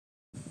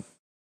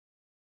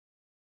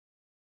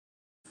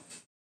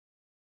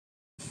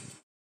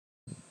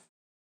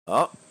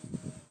 Oh.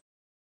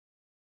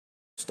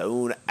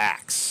 Stone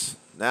axe.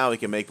 Now we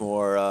can make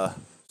more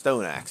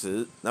stone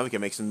axes. Now we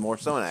can make some more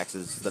stone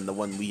axes than the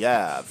one we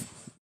have.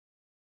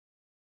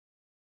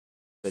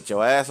 Bet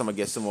your ass I'm gonna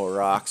get some more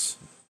rocks.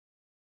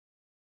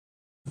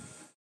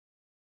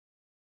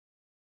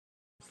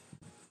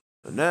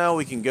 So now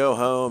we can go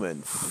home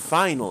and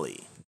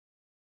finally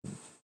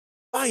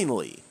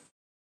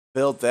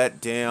build that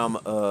damn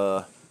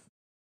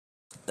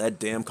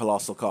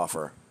colossal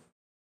coffer.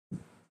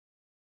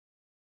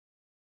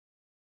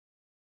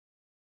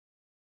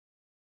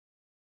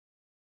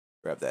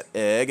 Grab that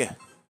egg.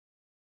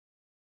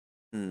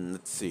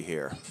 Let's see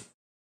here.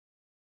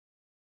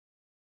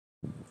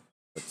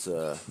 Let's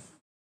start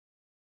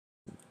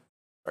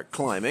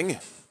climbing.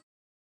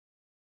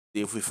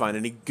 See if we find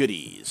any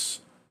goodies.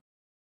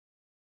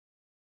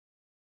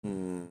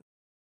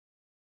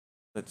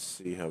 Let's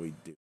see how we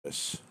do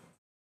this.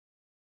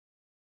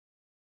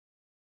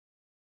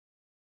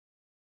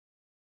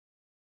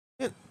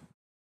 Yeah.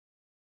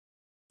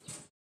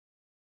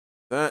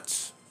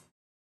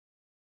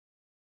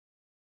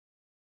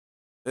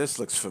 This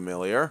looks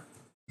familiar.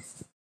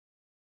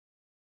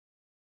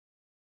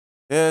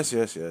 Yes,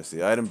 yes, yes.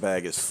 The item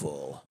bag is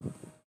full.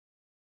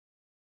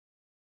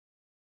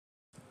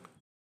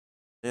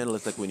 And it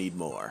looks like we need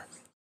more.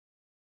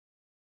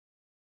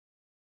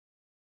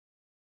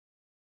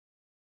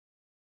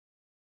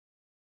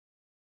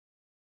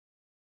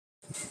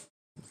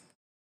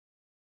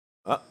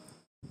 Ah,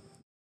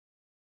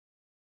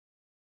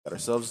 got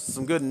ourselves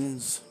some good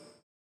ones.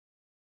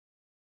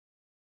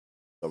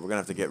 So we're gonna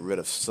have to get rid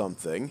of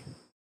something.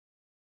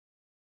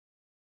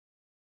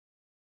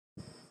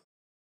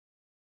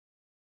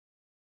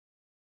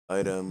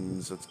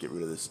 Items. Let's get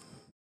rid of this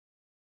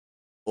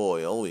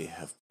oil. We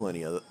have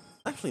plenty of it.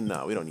 Actually,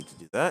 no, we don't need to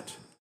do that.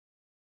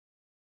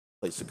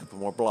 Place a couple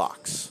more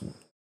blocks.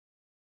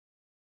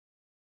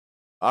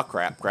 Oh,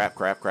 crap, crap,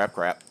 crap, crap,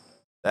 crap.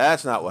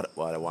 That's not what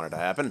I wanted to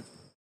happen.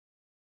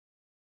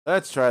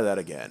 Let's try that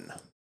again.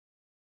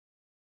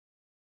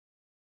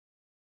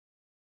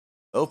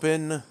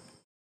 Open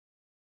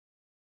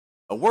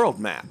a world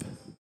map.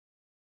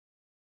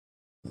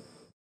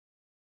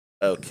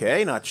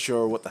 Okay, not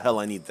sure what the hell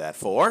I need that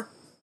for.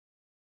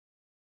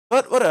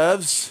 But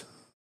whatevs.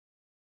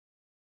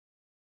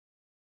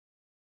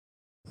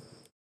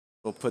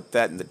 We'll put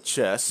that in the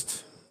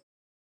chest.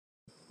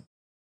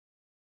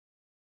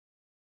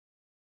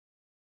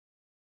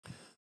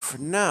 For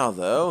now,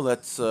 though,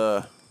 let's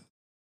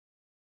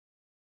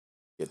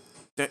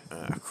get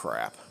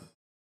crap.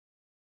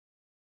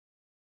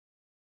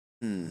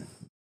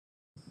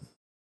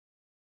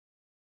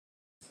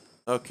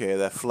 Okay,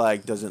 that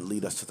flag doesn't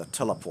lead us to the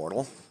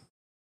teleportal.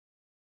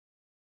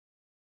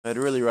 I'd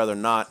really rather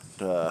not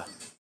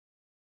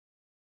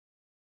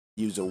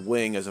use a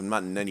wing, as I'm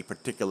not in any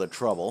particular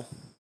trouble.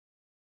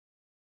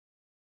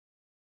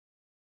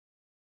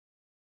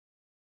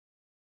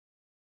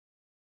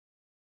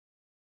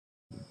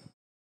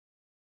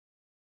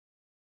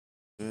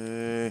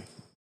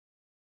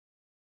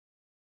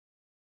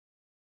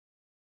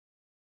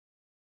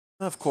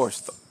 Of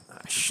course,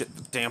 shit,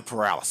 the damn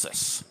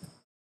paralysis.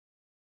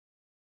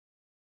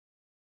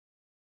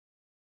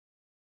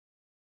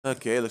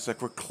 Okay, looks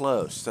like we're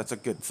close. That's a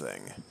good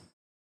thing.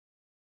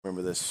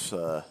 Remember this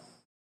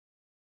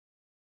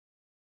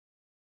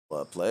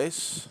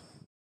place.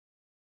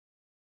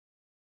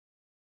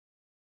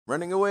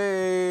 Running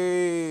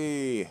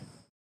away!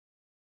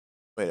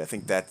 Wait, I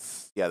think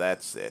that's... yeah,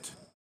 that's it.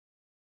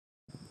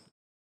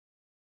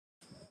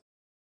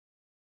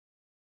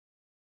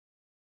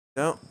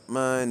 Don't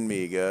mind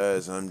me,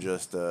 guys. I'm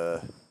just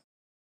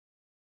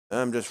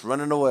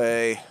running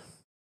away.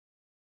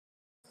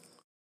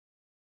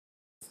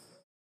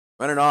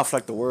 Running off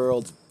like the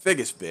world's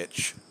biggest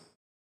bitch.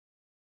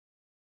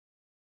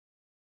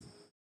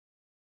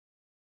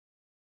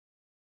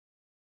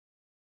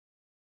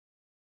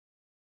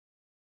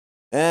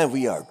 And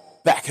we are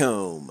back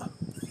home.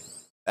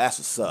 That's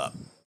what's up.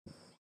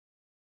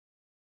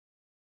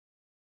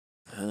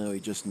 We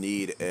just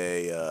need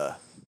a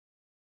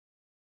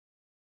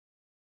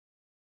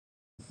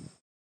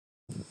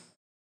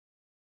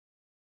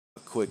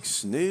quick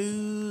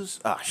snooze.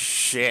 Ah,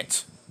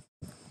 shit.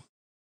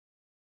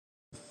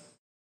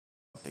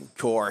 Of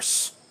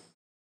course.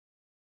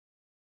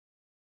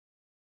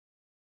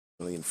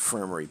 The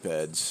infirmary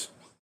beds.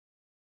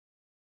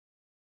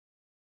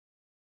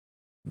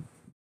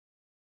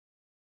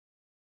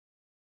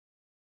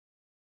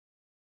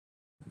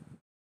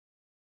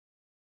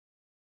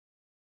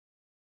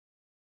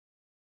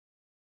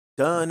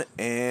 Done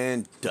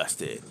and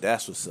dusted.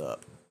 That's what's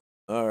up.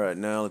 Alright,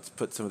 now let's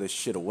put some of this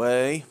shit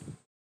away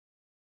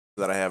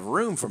so that I have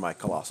room for my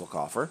colossal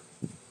coffer.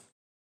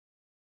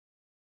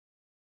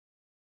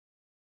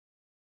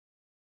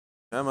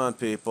 Come on,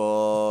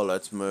 people.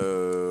 Let's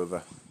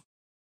move.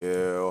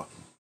 You.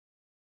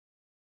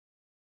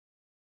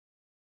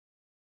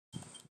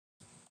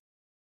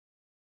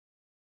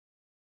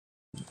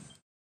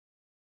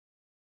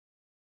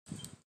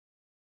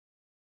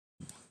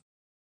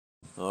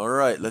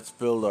 Alright, let's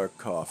build our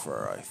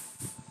coffer.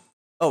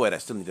 Oh, wait, I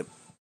still need to... Of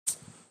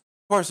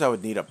course I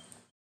would need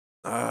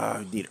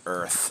I'd need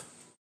earth.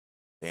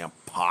 Damn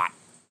pot.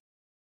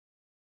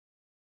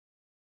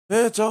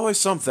 It's always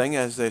something,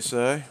 as they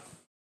say.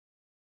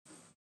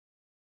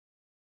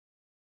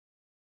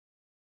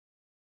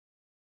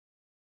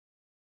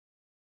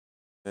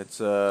 Let's,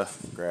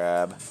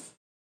 grab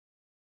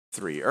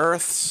 3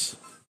 earths.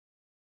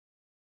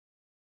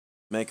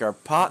 Make our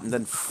pot, and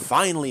then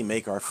finally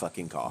make our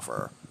fucking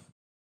coffer.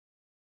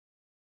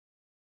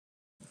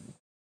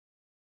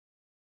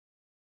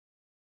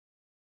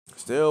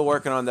 Still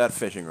working on that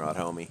fishing rod,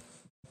 homie.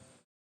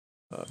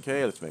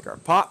 Okay, let's make our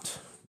pot.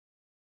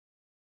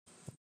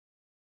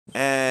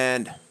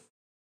 And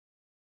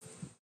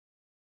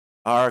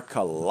our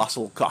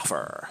colossal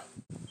coffer.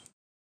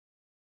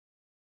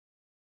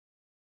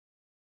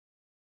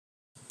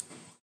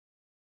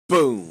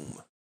 Boom!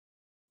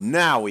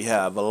 Now we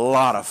have a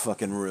lot of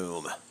fucking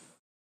room.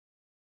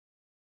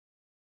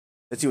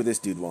 Let's see what this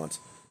dude wants.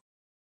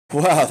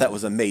 Wow, that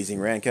was amazing,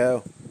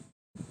 Ranko.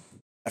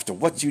 After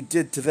what you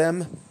did to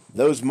them,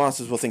 those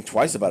monsters will think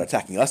twice about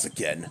attacking us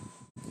again.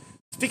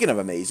 Speaking of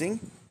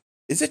amazing,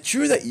 is it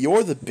true that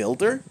you're the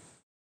builder?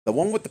 The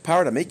one with the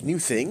power to make new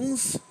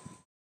things?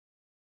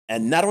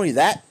 And not only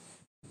that,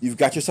 you've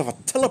got yourself a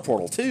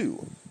teleportal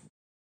too.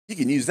 You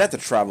can use that to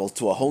travel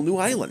to a whole new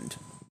island.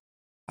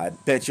 I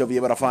bet you'll be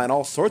able to find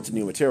all sorts of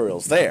new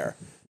materials there,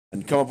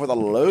 and come up with a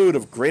load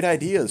of great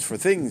ideas for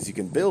things you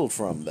can build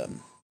from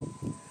them.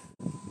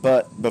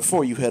 But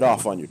before you head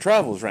off on your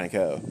travels,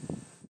 Ranko,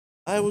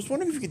 I was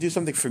wondering if you could do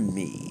something for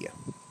me.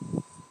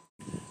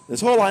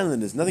 This whole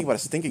island is nothing but a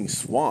stinking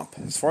swamp,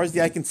 as far as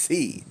the eye can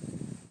see.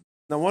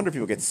 No wonder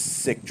people get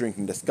sick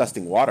drinking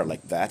disgusting water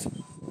like that.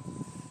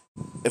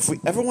 If we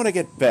ever want to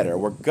get better,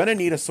 we're gonna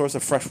need a source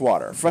of fresh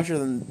water, fresher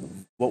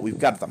than what we've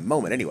got at the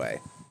moment anyway.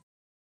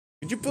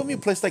 Could you build me a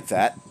place like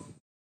that?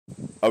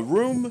 A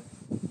room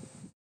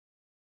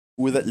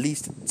with at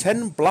least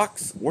 10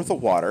 blocks worth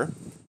of water,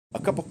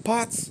 a couple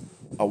pots,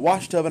 a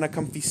wash tub, and a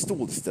comfy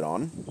stool to sit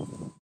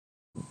on.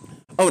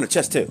 Oh, and a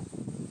chest too.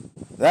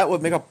 That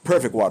would make a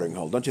perfect watering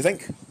hole, don't you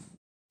think?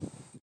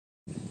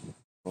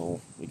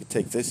 Well, we could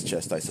take this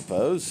chest, I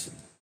suppose.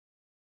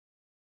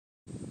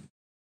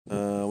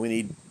 We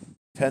need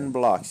 10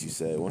 blocks, you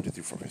say. 1, 2,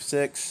 3, 4, 5,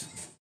 6.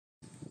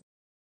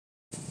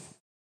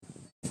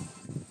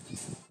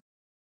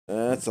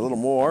 That's a little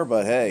more,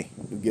 but hey,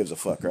 who gives a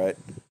fuck, right?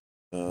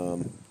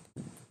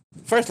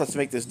 First, let's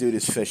make this dude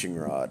his fishing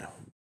rod.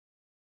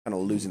 Kind of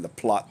losing the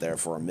plot there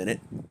for a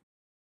minute.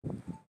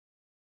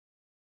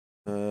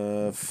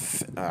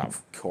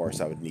 Of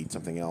course, I would need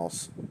something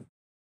else.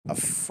 A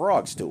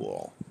frog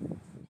stool.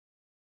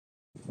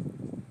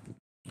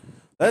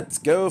 Let's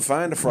go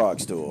find a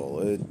frog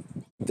stool.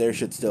 There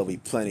should still be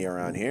plenty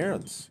around here.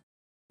 Let's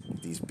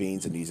get these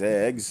beans and these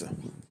eggs.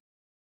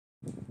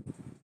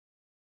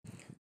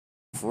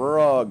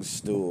 Frog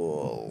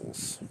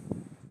stools.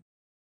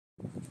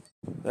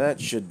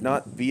 That should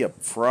not be a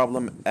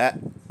problem at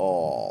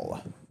all.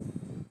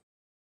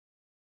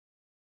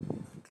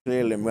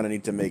 Clearly, I'm going to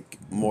need to make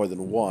more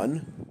than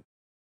one.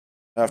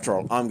 After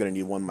all, I'm going to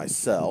need one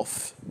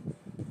myself.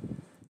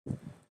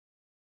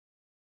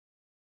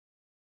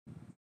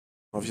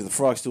 Obviously, the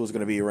frog stool is going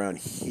to be around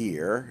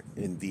here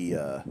in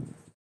the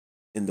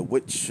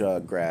witch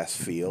grass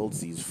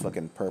fields. These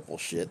fucking purple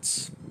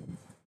shits.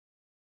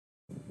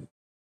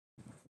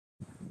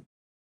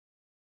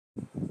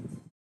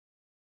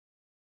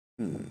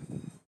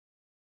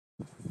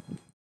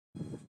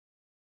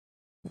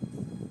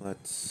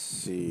 Let's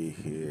see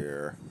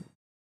here.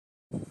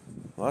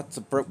 Lots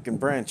of broken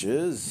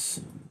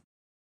branches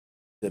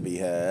to be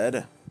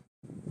had.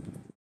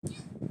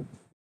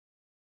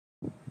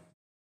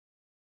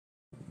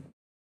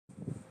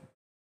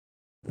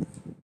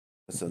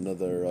 That's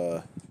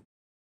another,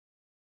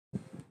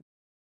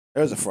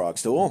 there's a frog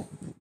stool.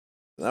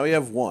 Now we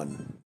have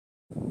one.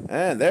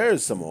 And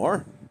there's some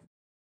more.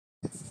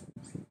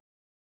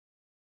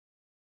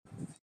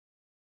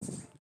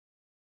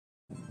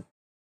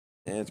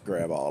 And let's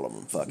grab all of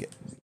them. Fuck it.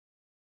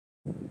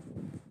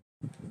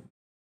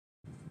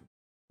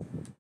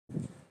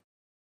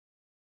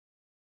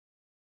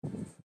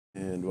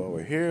 And while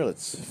we're here,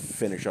 let's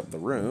finish up the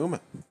room.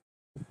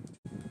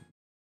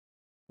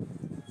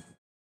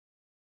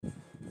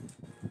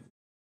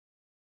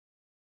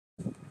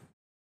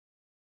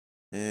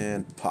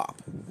 And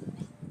pop.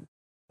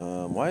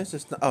 Why is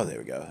this not... Oh, there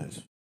we go.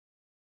 There's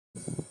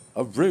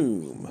a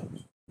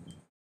room.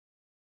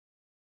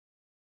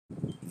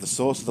 The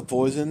source of the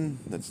poison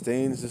that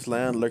stains this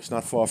land lurks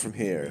not far from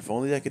here. If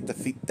only I could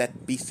defeat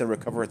that beast and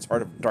recover its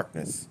heart of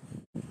darkness,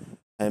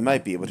 I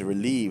might be able to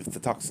relieve the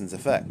toxin's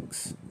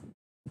effects.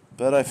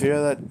 But I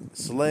fear that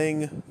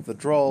slaying the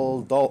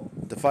droll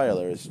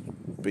defiler is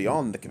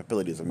beyond the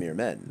capabilities of mere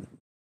men.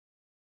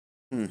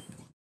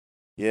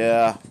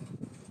 Yeah.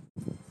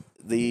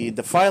 The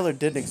defiler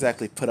didn't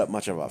exactly put up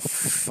much of a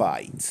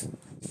fight.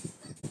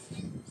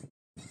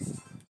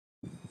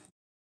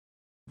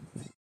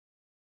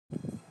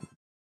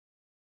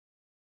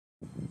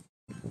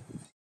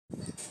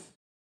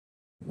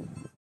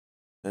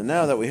 And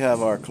now that we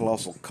have our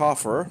colossal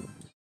coffer,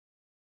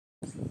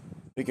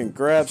 we can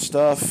grab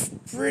stuff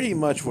pretty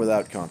much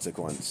without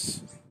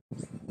consequence.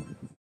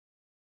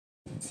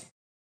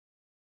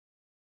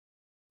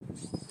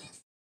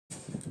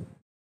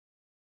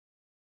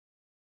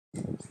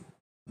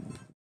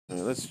 Now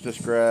let's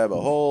just grab a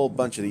whole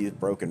bunch of these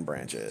broken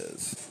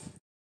branches.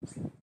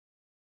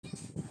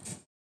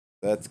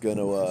 That's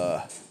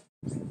gonna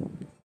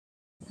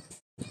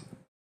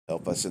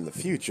help us in the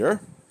future.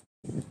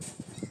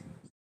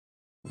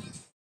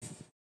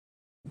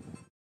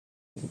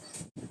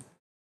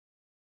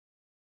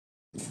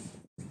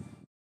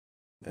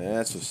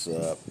 That's what's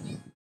up.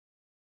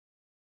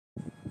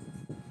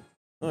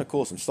 Oh,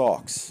 cool, some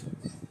stalks.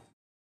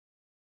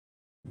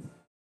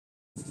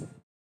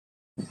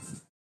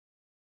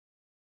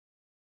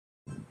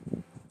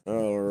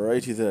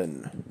 Alrighty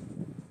then.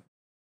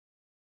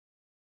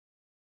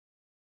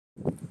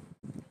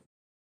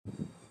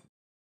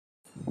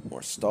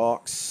 More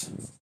stalks.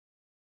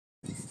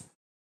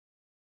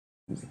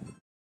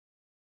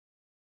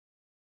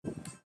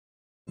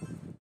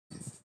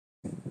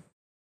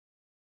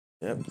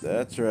 Yep,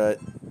 that's right.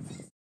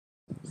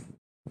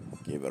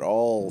 Give it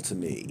all to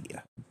me.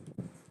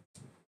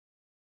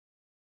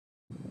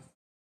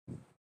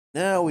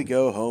 Now we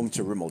go home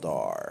to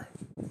Rimeldar.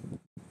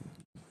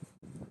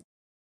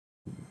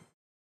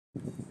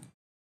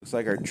 Looks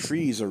like our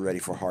trees are ready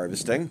for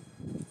harvesting.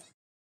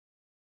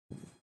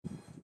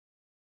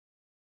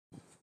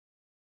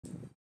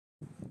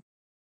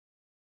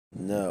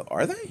 No,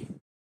 are they?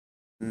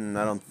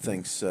 I don't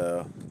think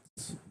so.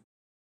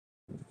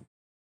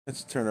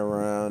 Let's turn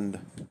around,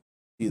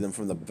 see them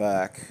from the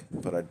back,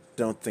 but I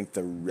don't think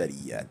they're ready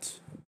yet.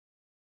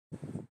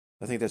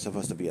 I think they're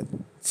supposed to be a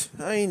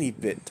tiny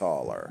bit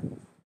taller.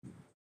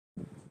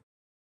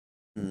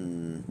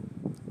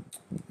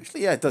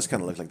 Actually, yeah, it does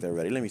kind of look like they're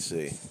ready. Let me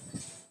see.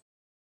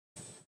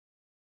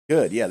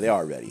 Good, yeah, they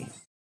are ready.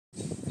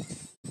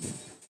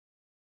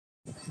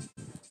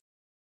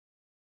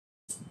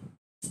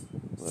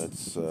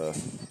 Let's,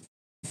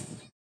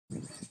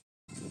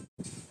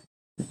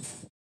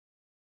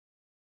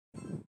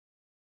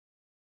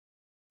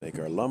 make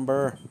our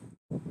lumber.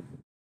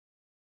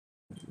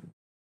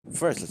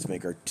 First, let's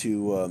make our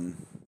two,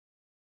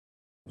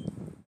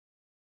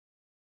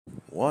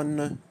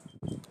 1,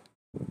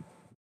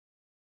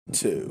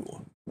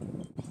 2.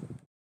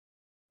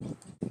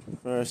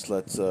 First,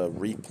 let's,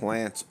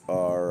 replant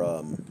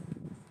our,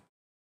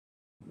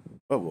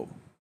 we'll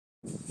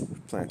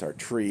plant our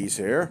trees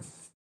here.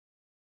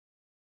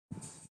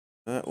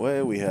 That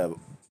way we have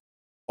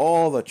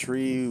all the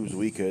trees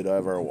we could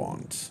ever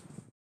want.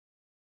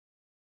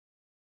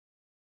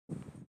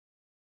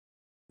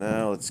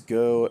 Now let's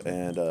go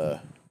and,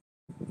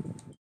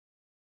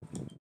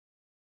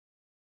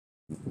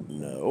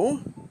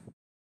 no.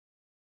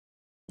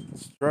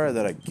 Let's try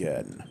that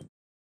again.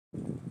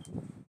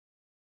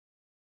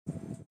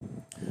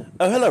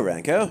 Oh, hello,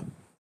 Ranko.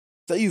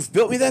 So you've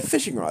built me that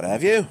fishing rod,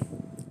 have you?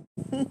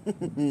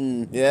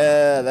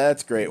 Yeah,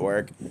 that's great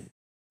work.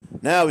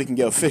 Now we can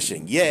go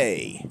fishing.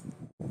 Yay!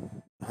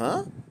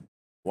 Huh?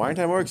 Why aren't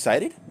I more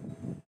excited?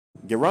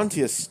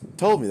 Gerontius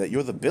told me that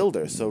you're the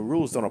builder, so the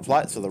rules don't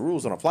apply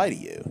to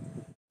you.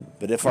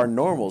 But if our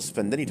normals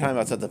spend any time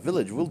outside the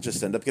village, we'll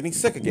just end up getting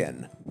sick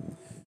again.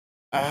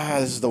 Ah,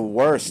 this is the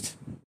worst.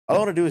 All I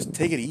want to do is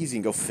take it easy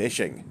and go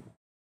fishing.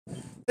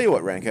 Tell you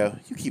what, Ranko,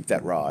 you keep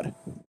that rod.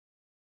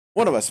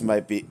 One of us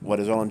might as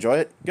well enjoy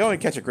it. Go and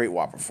catch a great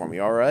whopper for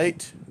me,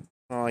 alright?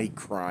 Oh, he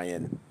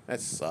crying.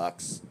 That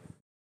sucks.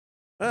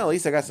 Well, at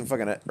least I got some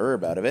fucking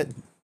herb out of it.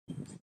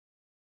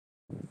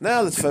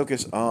 Now let's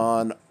focus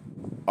on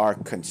our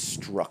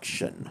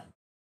construction.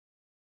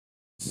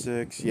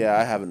 6, yeah,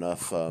 I have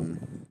enough,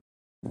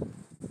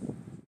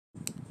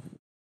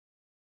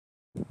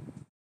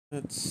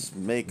 let's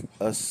make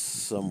us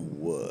some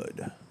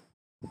wood.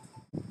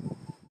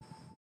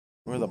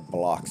 Where are the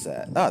blocks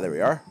at? Ah, there we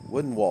are.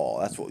 Wooden wall,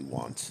 that's what we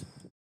want.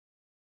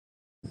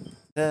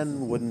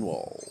 10 wooden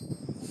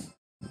walls.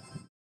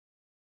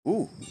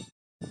 Ooh.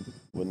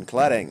 Wooden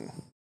cladding.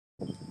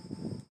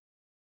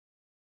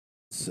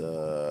 Let's,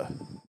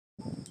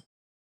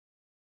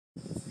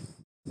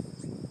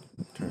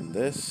 turn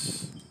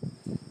this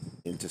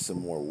into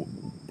some more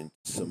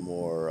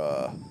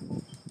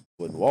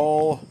wooden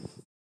wall.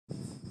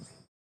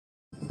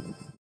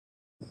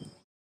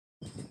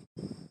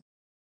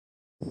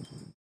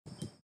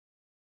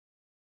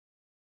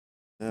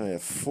 Now we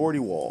have 40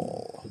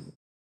 wall.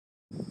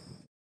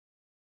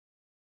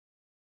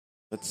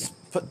 Let's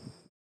put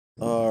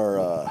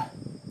our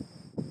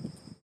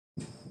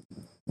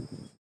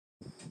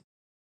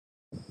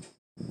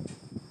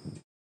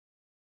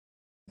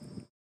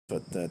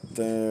put that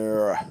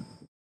there.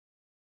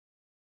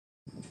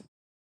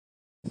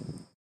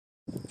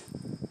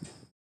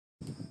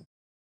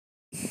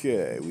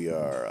 Okay, we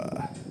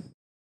are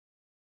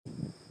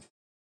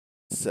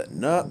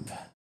setting up.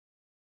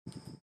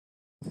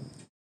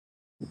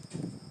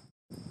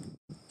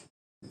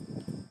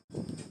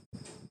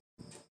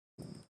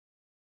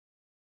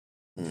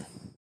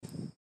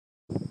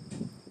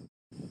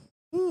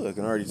 Ooh, I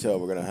can already tell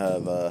we're gonna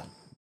have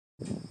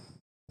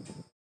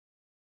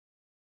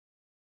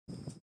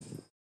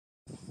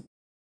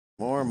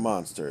more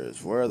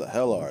monsters. Where the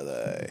hell are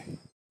they?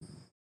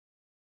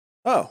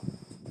 Oh,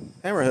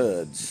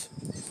 hammerheads.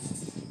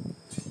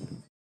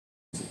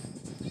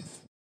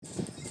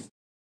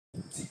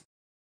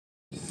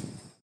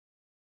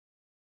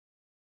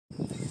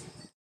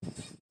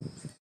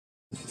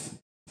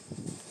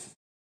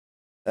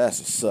 That's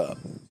what's up.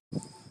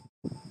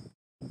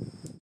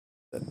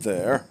 That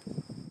there.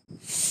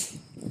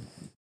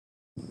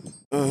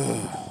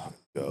 Ugh,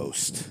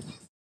 ghost.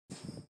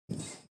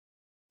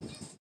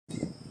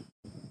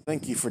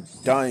 Thank you for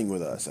dying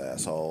with us,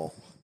 asshole.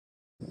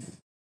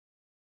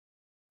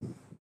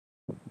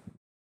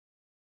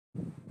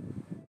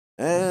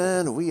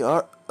 And we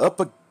are up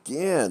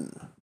again.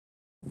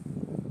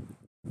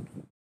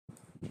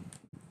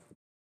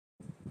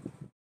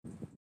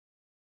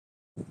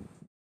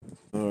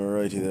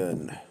 Alrighty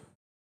then.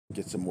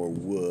 Get some more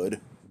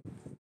wood.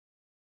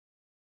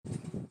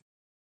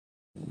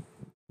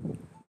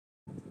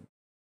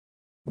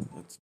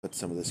 Let's put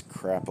some of this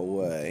crap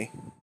away.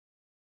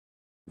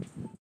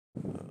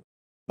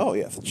 Oh,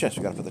 yeah, the chest.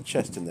 We gotta put the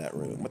chest in that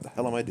room. What the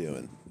hell am I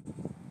doing?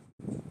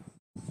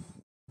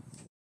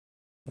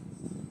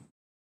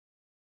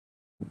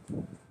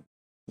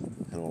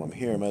 And while I'm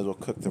here, I might as well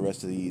cook the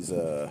rest of these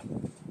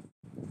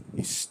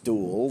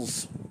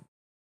stools.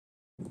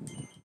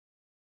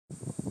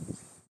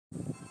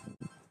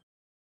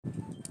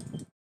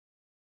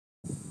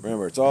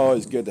 Remember, it's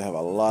always good to have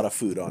a lot of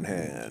food on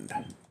hand.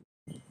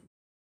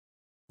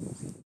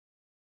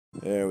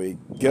 There we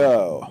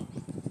go.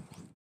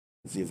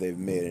 Let's see if they've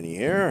made any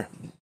here.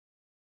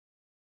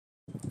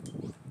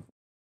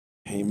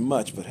 Ain't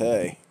much, but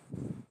hey.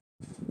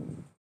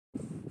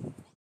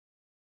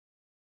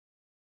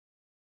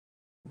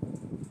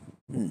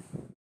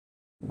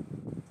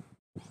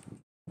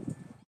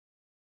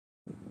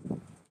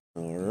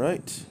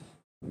 Alright.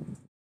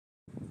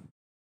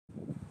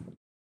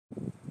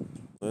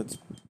 Let's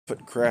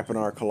put crap in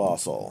our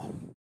colossal.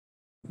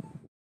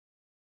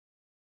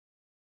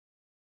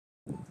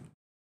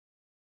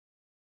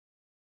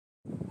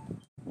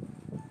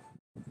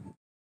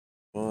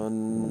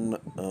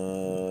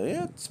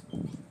 Yeah, it's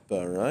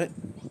about right.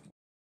 In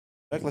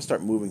fact, let's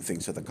start moving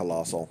things to the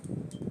colossal.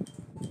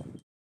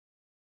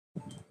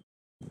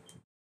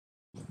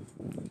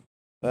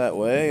 That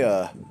way,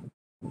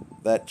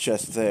 that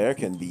chest there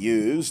can be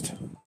used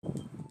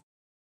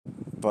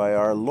by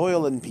our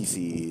loyal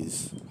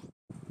NPCs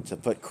to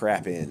put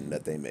crap in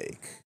that they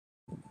make.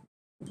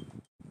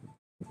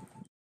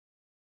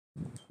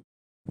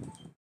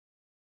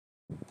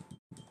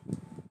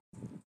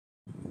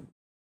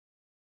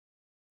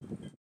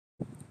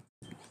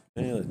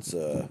 Okay, let's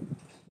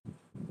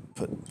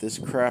put this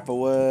crap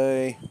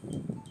away.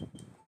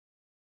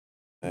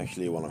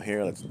 Actually, while I'm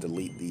here, let's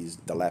delete these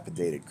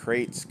dilapidated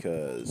crates,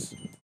 because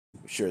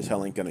we sure as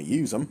hell ain't gonna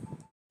use them.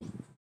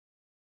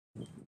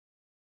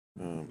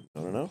 I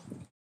don't know.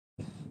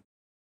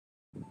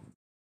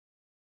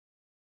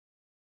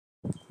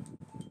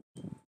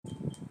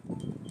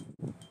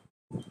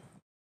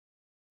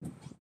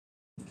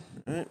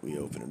 Alright, we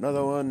open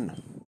another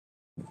one.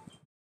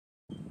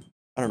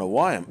 I don't know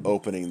why I'm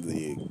opening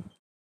the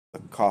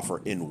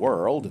coffer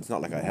in-world. It's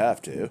not like I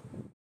have to.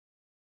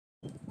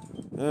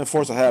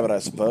 Force of habit, I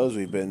suppose.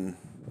 We've been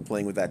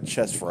playing with that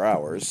chest for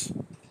hours.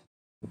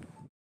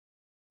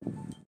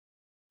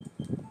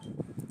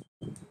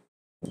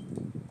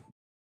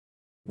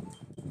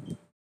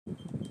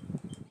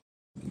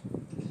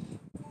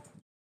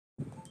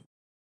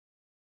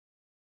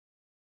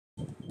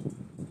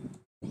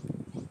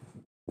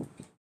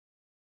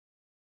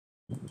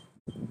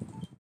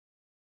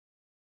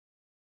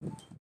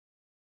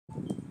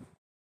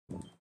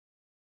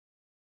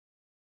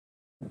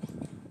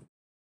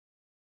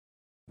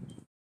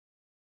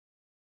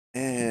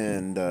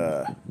 And,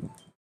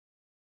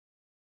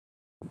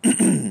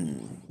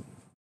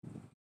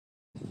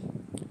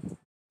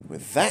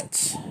 with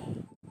that,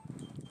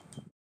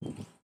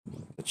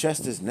 the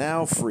chest is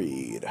now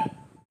freed.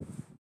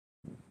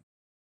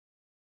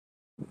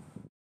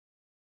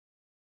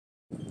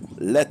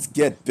 Let's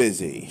get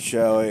busy,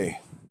 shall we?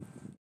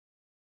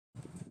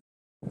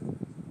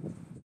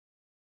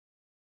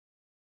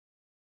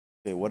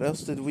 Okay, what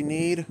else did we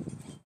need?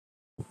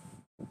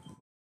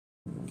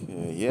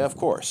 Okay, yeah, of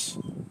course.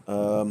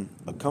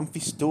 A comfy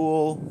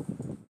stool,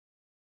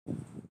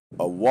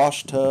 a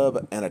wash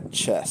tub, and a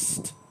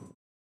chest.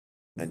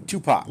 And 2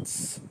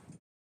 pots.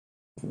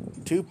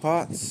 2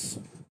 pots.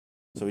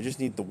 So we just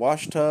need the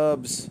wash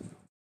tubs,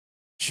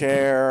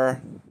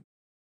 chair,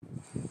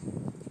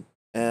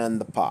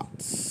 and the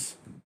pots.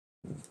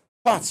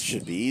 Pots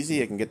should be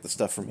easy. I can get the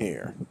stuff from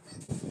here.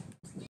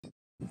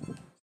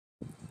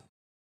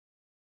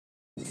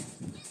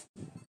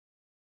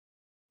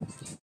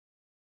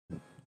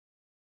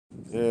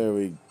 There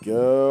we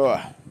go.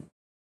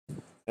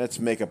 Let's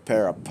make a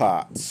pair of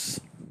pots.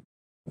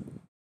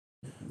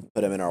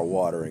 Put them in our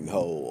watering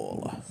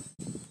hole.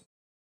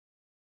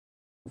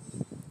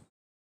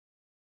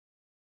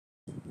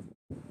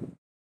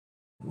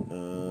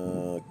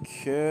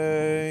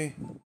 Okay.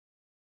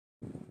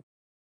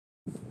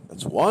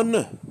 That's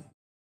 1.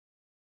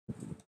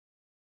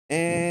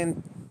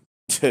 And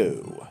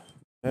 2.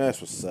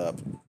 That's what's up.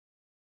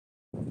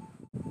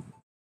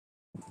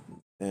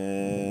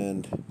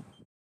 And a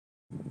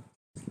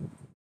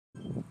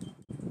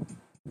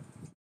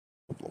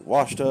couple of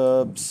wash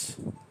tubs.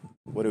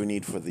 What do we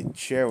need for the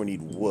chair? We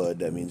need wood.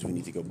 That means we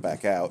need to go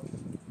back out,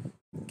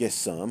 get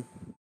some.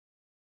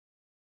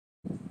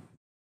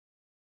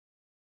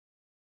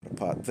 Put a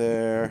pot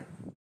there.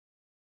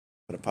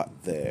 Put a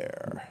pot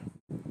there.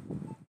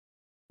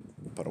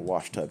 Put a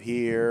wash tub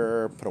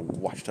here. Put a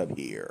wash tub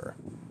here.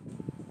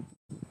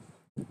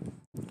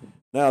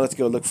 Now let's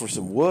go look for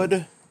some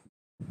wood.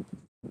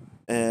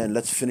 And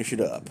let's finish it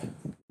up.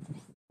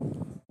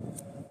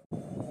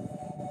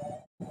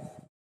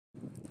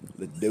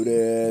 Let's do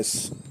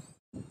this.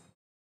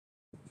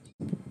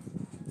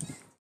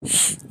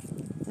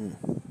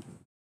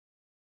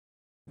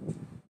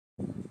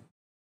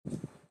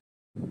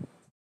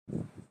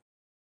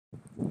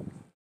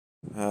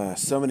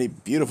 So many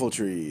beautiful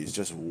trees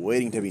just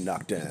waiting to be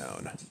knocked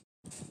down.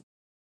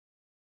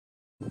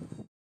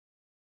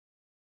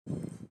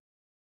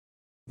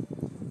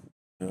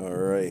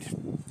 Alright.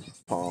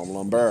 Palm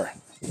lumber.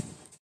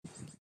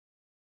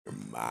 You're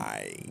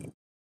mine.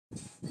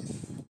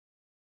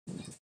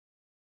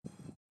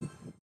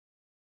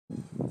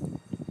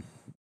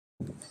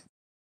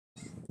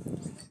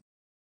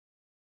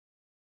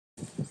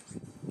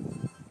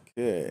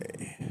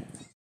 Okay.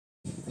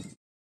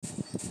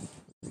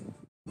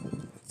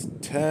 That's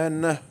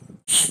 10.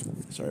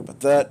 Sorry about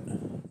that.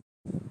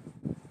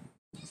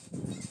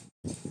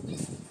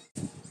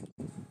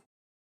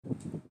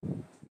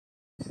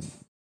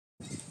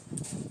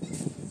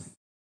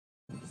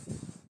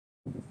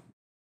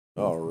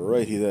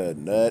 Alrighty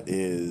then. That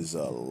is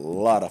a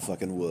lot of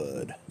fucking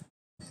wood.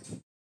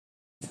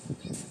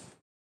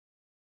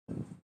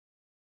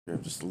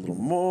 Grab just a little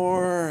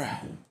more.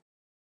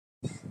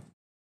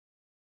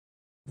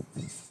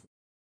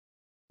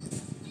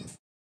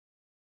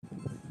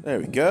 There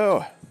we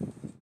go.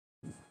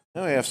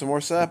 Now we have some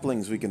more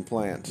saplings we can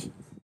plant.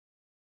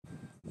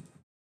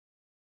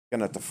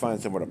 Gonna have to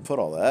find somewhere to put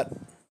all that.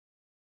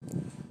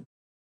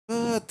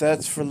 But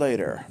that's for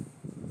later.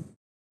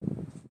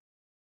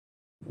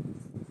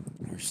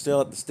 We're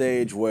still at the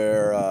stage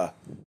where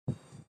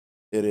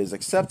it is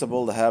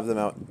acceptable to have them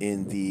out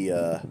in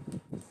the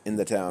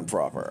town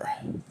proper.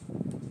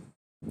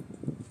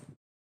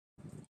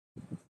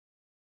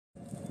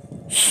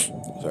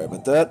 Sorry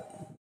about that.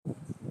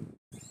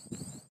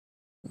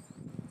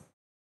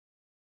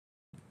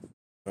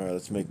 Alright,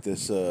 let's make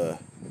this let's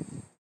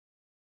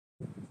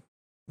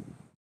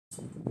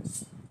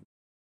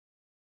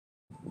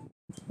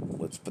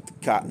put the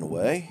cotton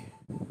away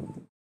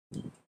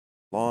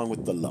along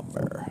with the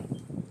lumber.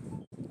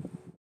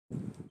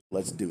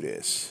 Let's do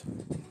this.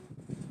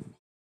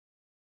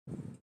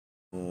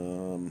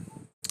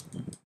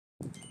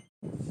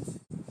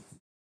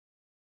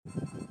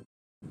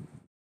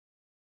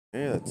 Okay,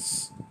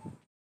 that's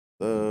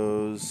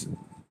those.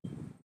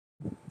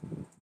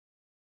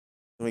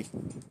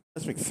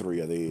 Let's make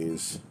 3 of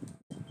these.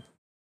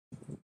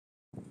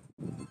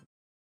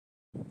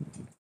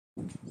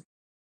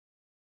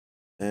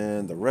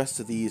 And the rest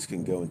of these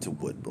can go into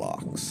wood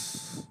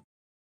blocks.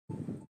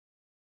 Wood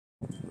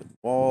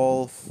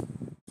wall.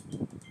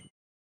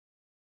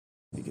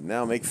 We can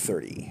now make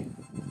 30.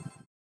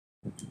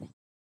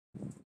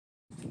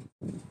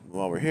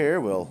 While we're here,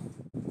 we'll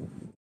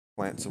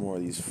plant some more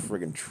of these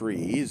friggin'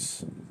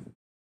 trees.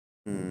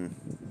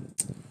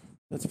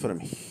 Let's put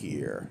them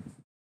here.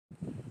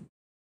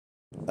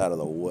 Out of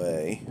the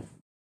way.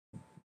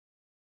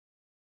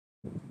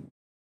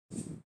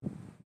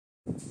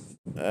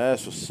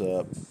 That's what's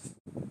up.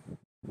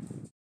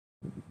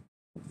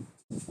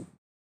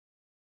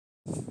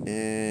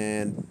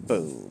 And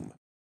boom.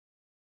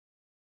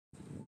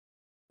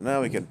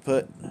 Now we can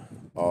put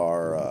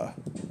our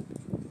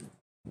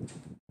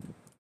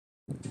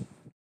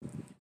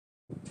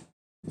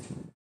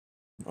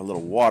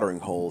little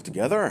watering hole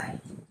together.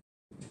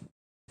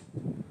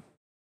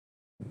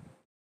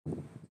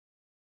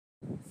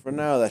 For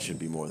now, that should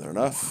be more than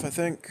enough, I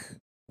think.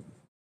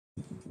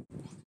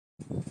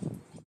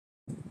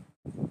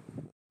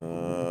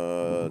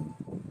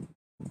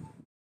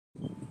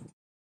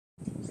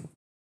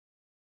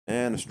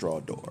 And a straw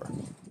door.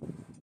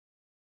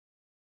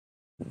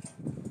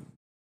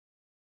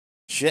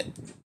 Shit.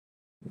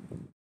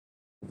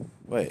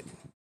 Wait.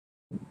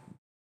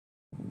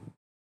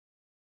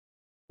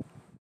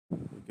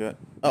 We got...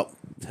 Oh,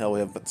 hell, we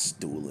haven't put the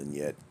stool in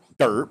yet.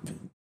 Derp.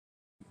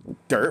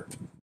 Derp.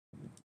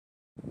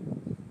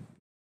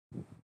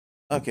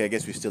 Okay, I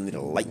guess we still need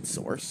a light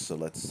source, so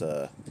let's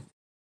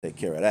take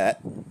care of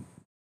that.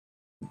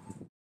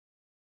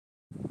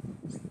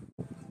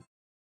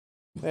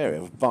 There we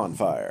have a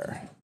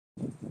bonfire.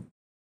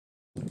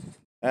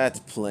 That's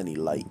plenty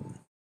light.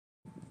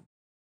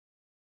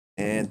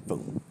 And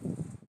boom.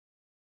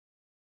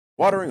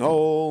 Watering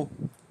hole.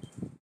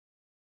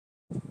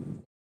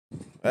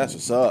 That's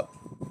what's up.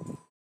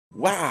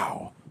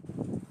 Wow.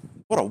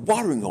 What a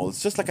watering hole.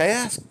 It's just like I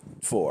asked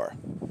for.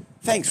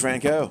 Thanks,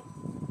 Franco.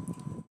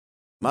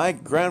 My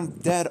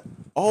granddad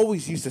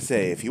always used to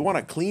say, if you want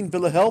a clean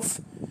bill of health,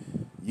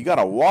 you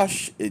gotta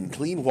wash in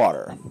clean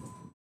water.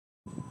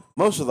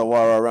 Most of the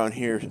water around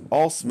here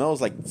all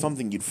smells like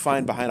something you'd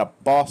find behind a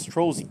boss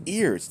troll's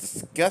ear. It's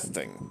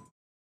disgusting.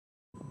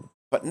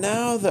 But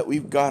now that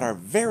we've got our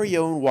very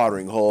own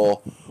watering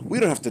hole, we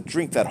don't have to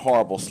drink that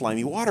horrible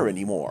slimy water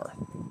anymore.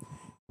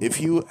 If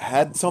you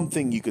had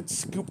something you could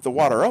scoop the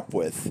water up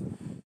with,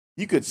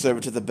 you could serve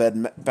it to the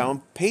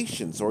bed-bound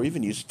patients or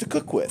even use it to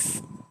cook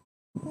with.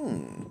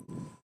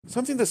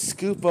 Something to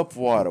scoop up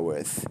water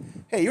with.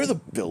 Hey, you're the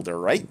builder,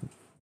 right?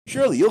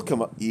 Surely you'll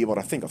be able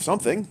to think of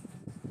something.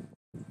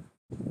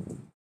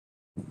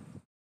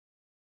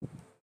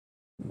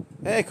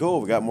 Hey,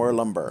 cool, we got more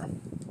lumber.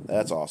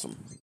 That's awesome.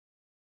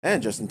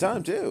 And just in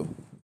time, too.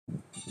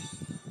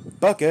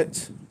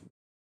 Bucket.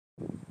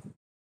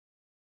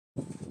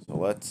 So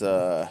let's,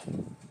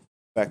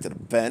 back to the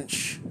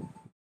bench.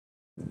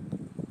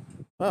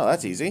 Well,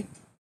 that's easy.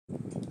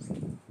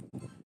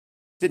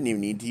 Didn't even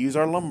need to use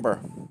our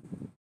lumber.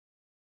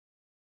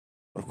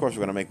 But of course, we're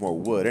going to make more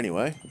wood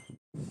anyway.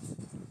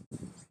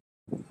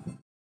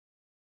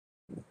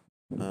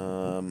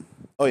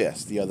 Oh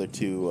yes, the other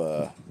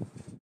two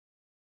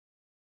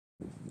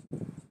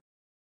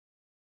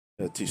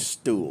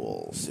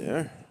stools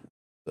here.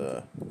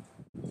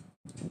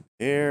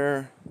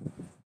 Here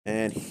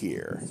and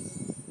here.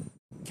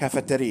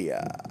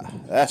 Cafeteria.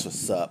 That's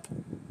what's up.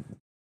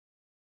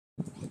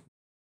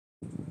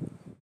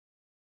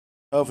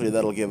 Hopefully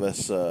that'll give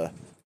us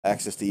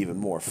access to even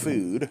more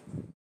food.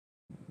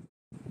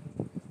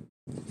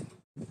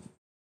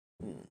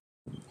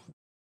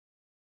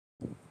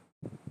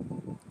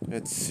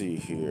 Let's see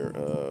here.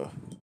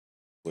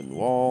 Wooden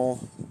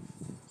wall.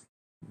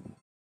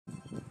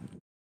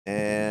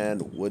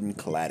 And wooden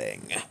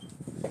cladding.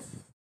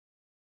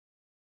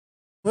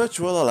 Which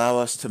will allow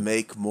us to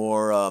make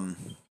more,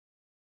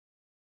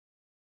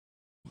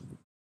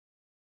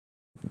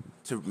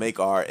 to make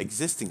our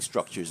existing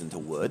structures into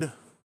wood.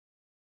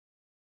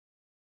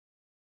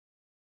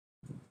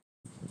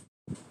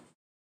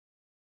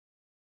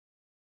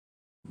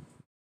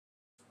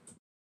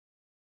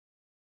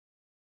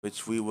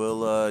 Which we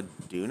will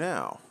do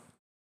now.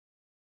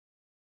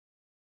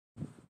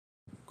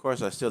 Of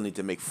course, I still need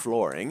to make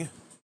flooring.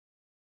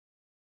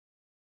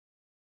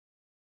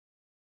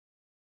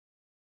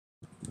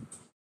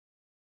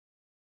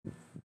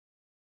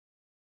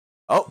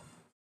 Oh!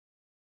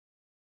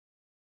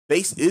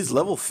 Base is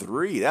level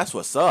 3. That's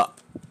what's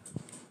up.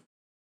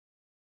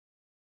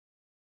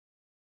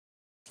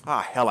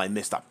 Ah, hell, I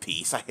missed a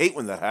piece. I hate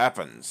when that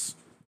happens.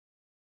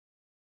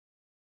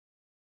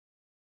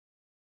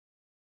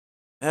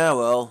 Yeah,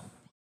 well.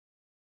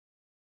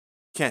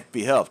 Can't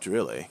be helped,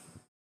 really.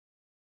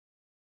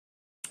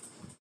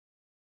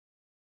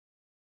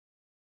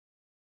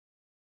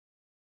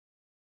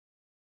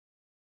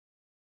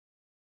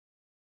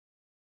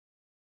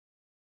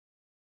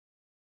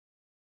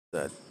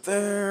 That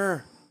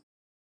there.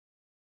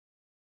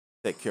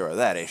 Take care of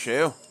that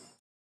issue.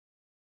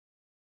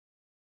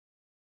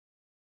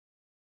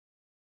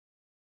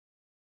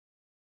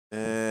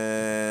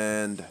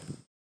 And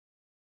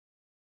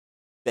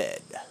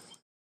bed.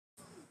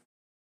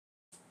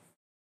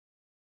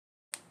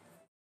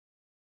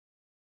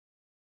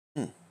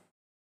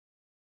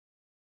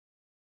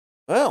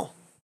 Well,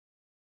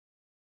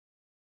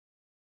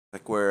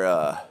 like we're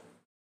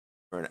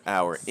an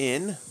hour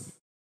in,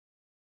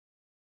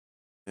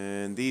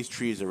 and these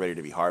trees are ready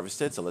to be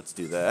harvested. So let's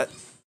do that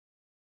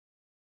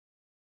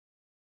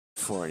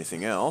before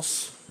anything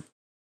else.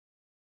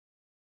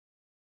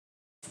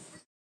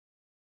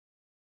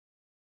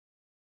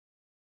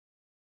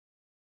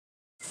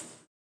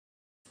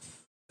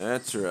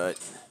 That's right.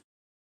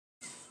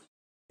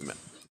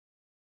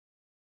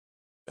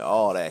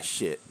 All that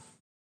shit.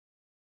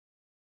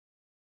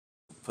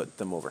 Put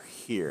them over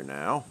here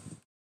now.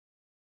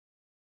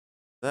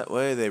 That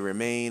way they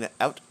remain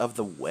out of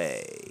the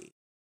way.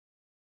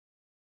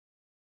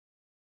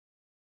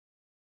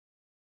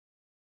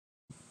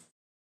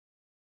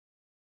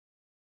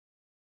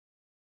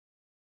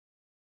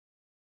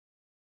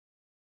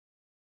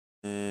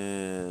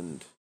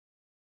 And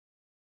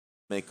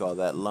make all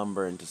that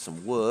lumber into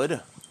some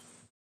wood.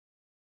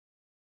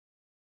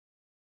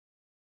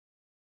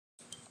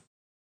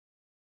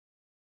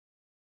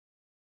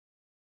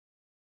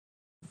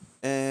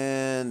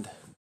 And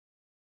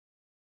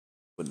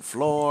wooden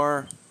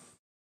floor.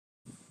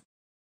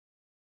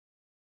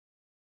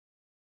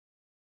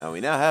 And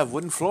we now have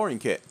wooden flooring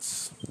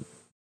kits,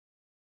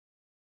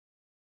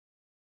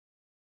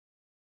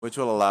 which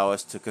will allow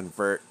us to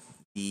convert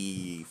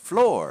the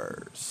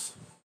floors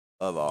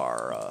of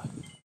our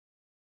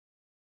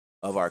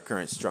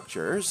current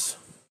structures.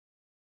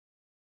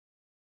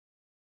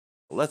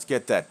 Let's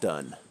get that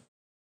done.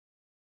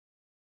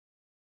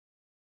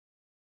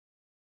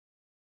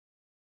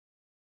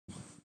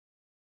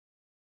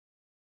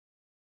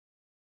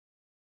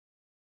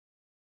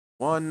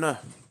 One.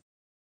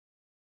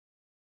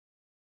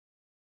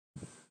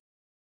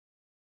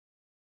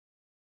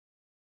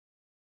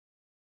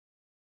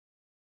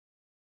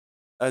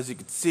 As you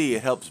can see,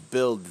 it helps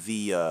build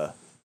the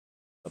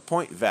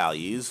point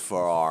values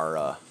for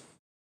our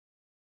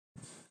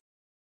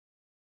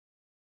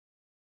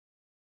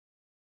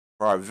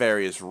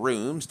various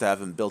rooms to have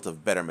them built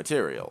of better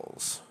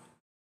materials.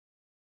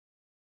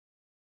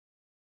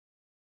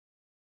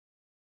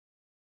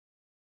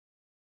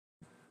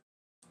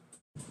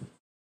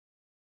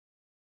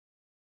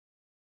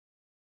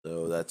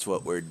 So that's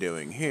what we're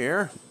doing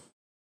here.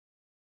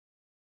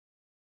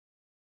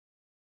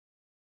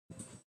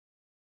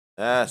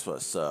 That's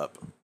what's up.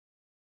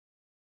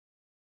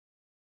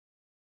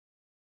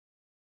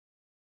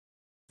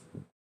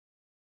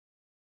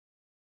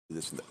 Do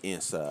this from the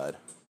inside.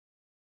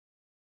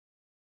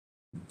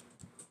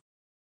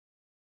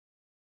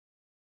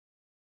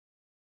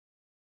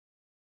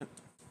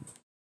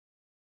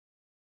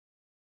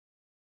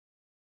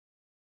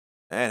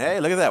 And hey,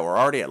 look at that. We're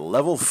already at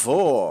level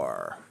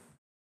 4.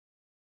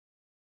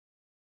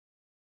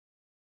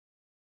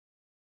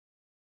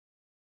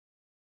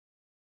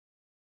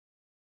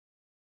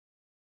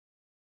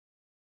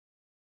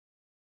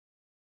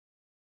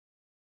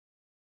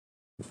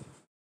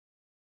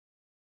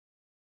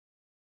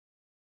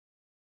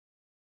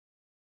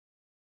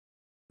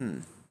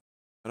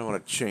 I don't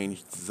want to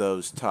change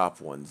those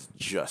top ones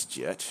just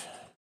yet.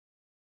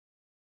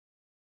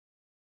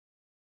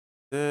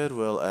 Instead,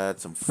 we'll add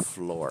some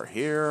floor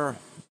here.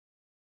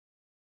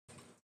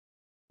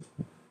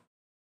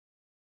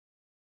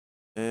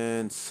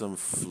 And some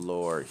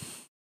floor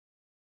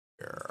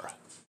here.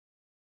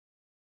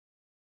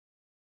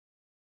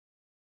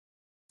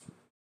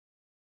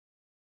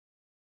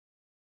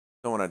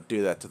 Don't want to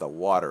do that to the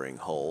watering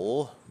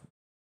hole.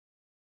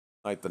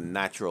 Like the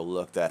natural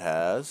look that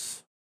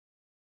has.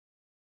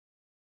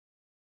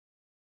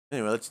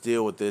 Anyway, let's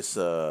deal with this,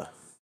 put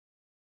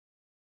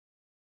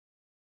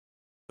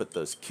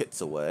those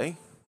kits away.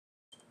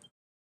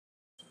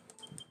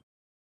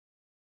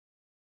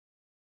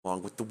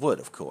 Along with the wood,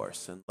 of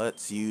course. And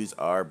let's use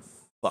our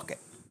bucket.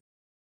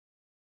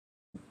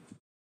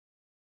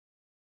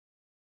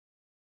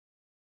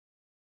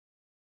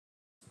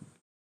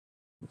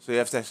 So you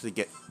have to actually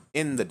get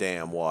in the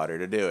damn water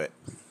to do it.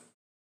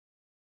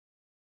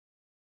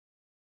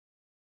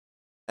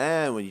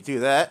 And when you do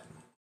that,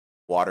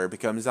 water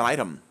becomes an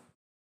item.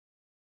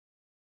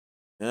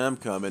 I'm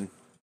coming.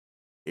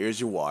 Here's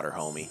your water,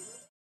 homie.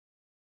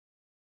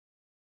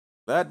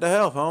 Glad to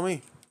help,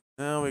 homie.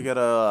 Now we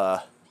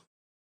gotta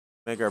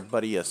make our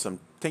buddy some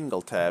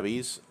tingle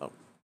tabbies. Oh.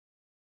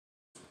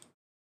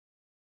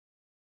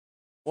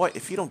 What,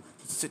 if you don't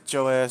sit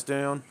your ass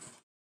down?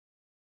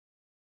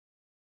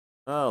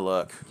 Oh,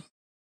 look.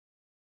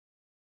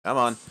 Come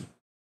on.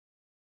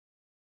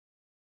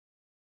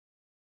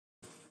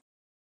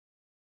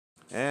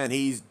 And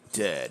he's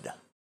dead.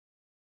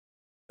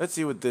 Let's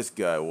see what this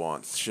guy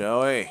wants,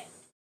 shall we?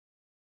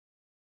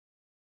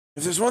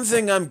 If there's one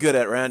thing I'm good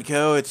at,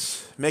 Randco,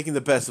 it's making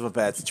the best of a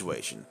bad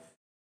situation.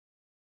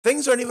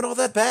 Things aren't even all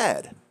that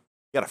bad.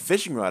 You got a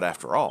fishing rod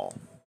after all.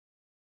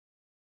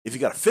 If you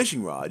got a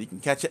fishing rod, you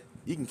can catch it.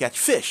 You can catch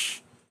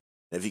fish.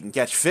 And if you can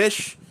catch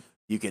fish,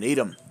 you can eat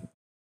them.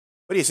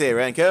 What do you say,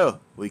 Ranko?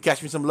 Will you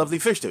catch me some lovely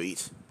fish to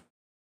eat?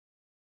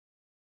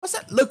 What's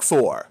that look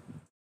for?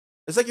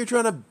 It's like you're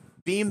trying to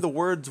beam the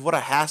words "what a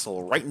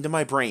hassle" right into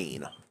my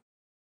brain.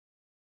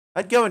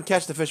 I'd go and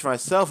catch the fish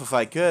myself if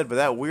I could, but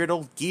that weird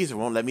old geezer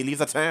won't let me leave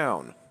the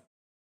town.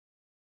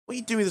 Will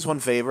you do me this one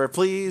favor,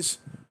 please?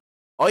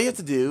 All you have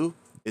to do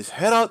is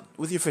head out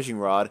with your fishing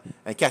rod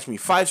and catch me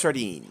 5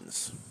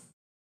 sardines.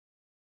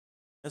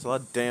 That's a lot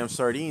of damn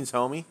sardines,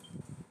 homie.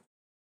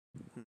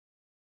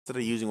 Instead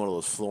of using one of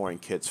those flooring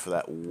kits for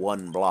that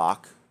one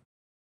block,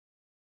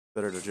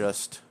 better to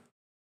just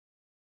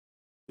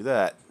do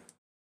that.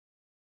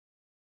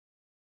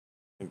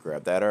 And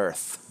grab that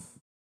earth.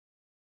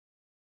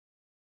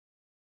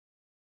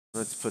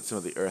 Let's put some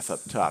of the earth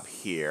up top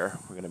here.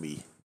 We're going to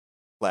be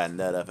flattening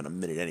that up in a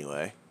minute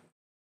anyway.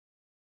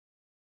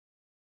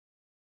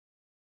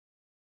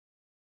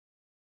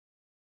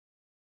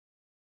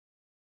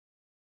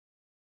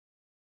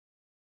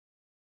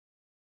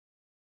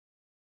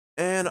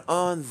 And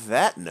on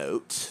that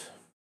note,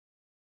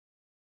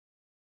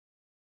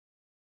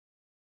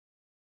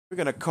 we're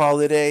going to call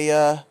it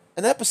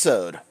an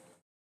episode.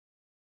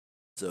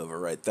 Let's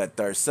overwrite that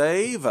there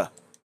save.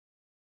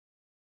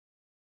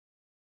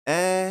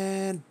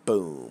 And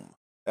boom.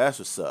 That's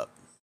what's up.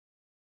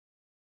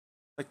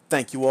 I'd like to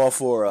thank you all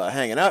for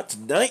hanging out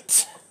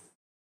tonight.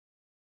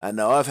 I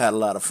know I've had a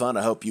lot of fun.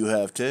 I hope you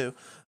have too.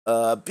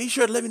 Be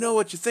sure to let me know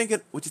what you think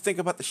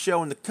about the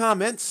show in the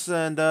comments,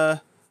 and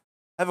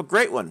have a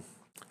great one.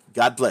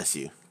 God bless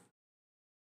you.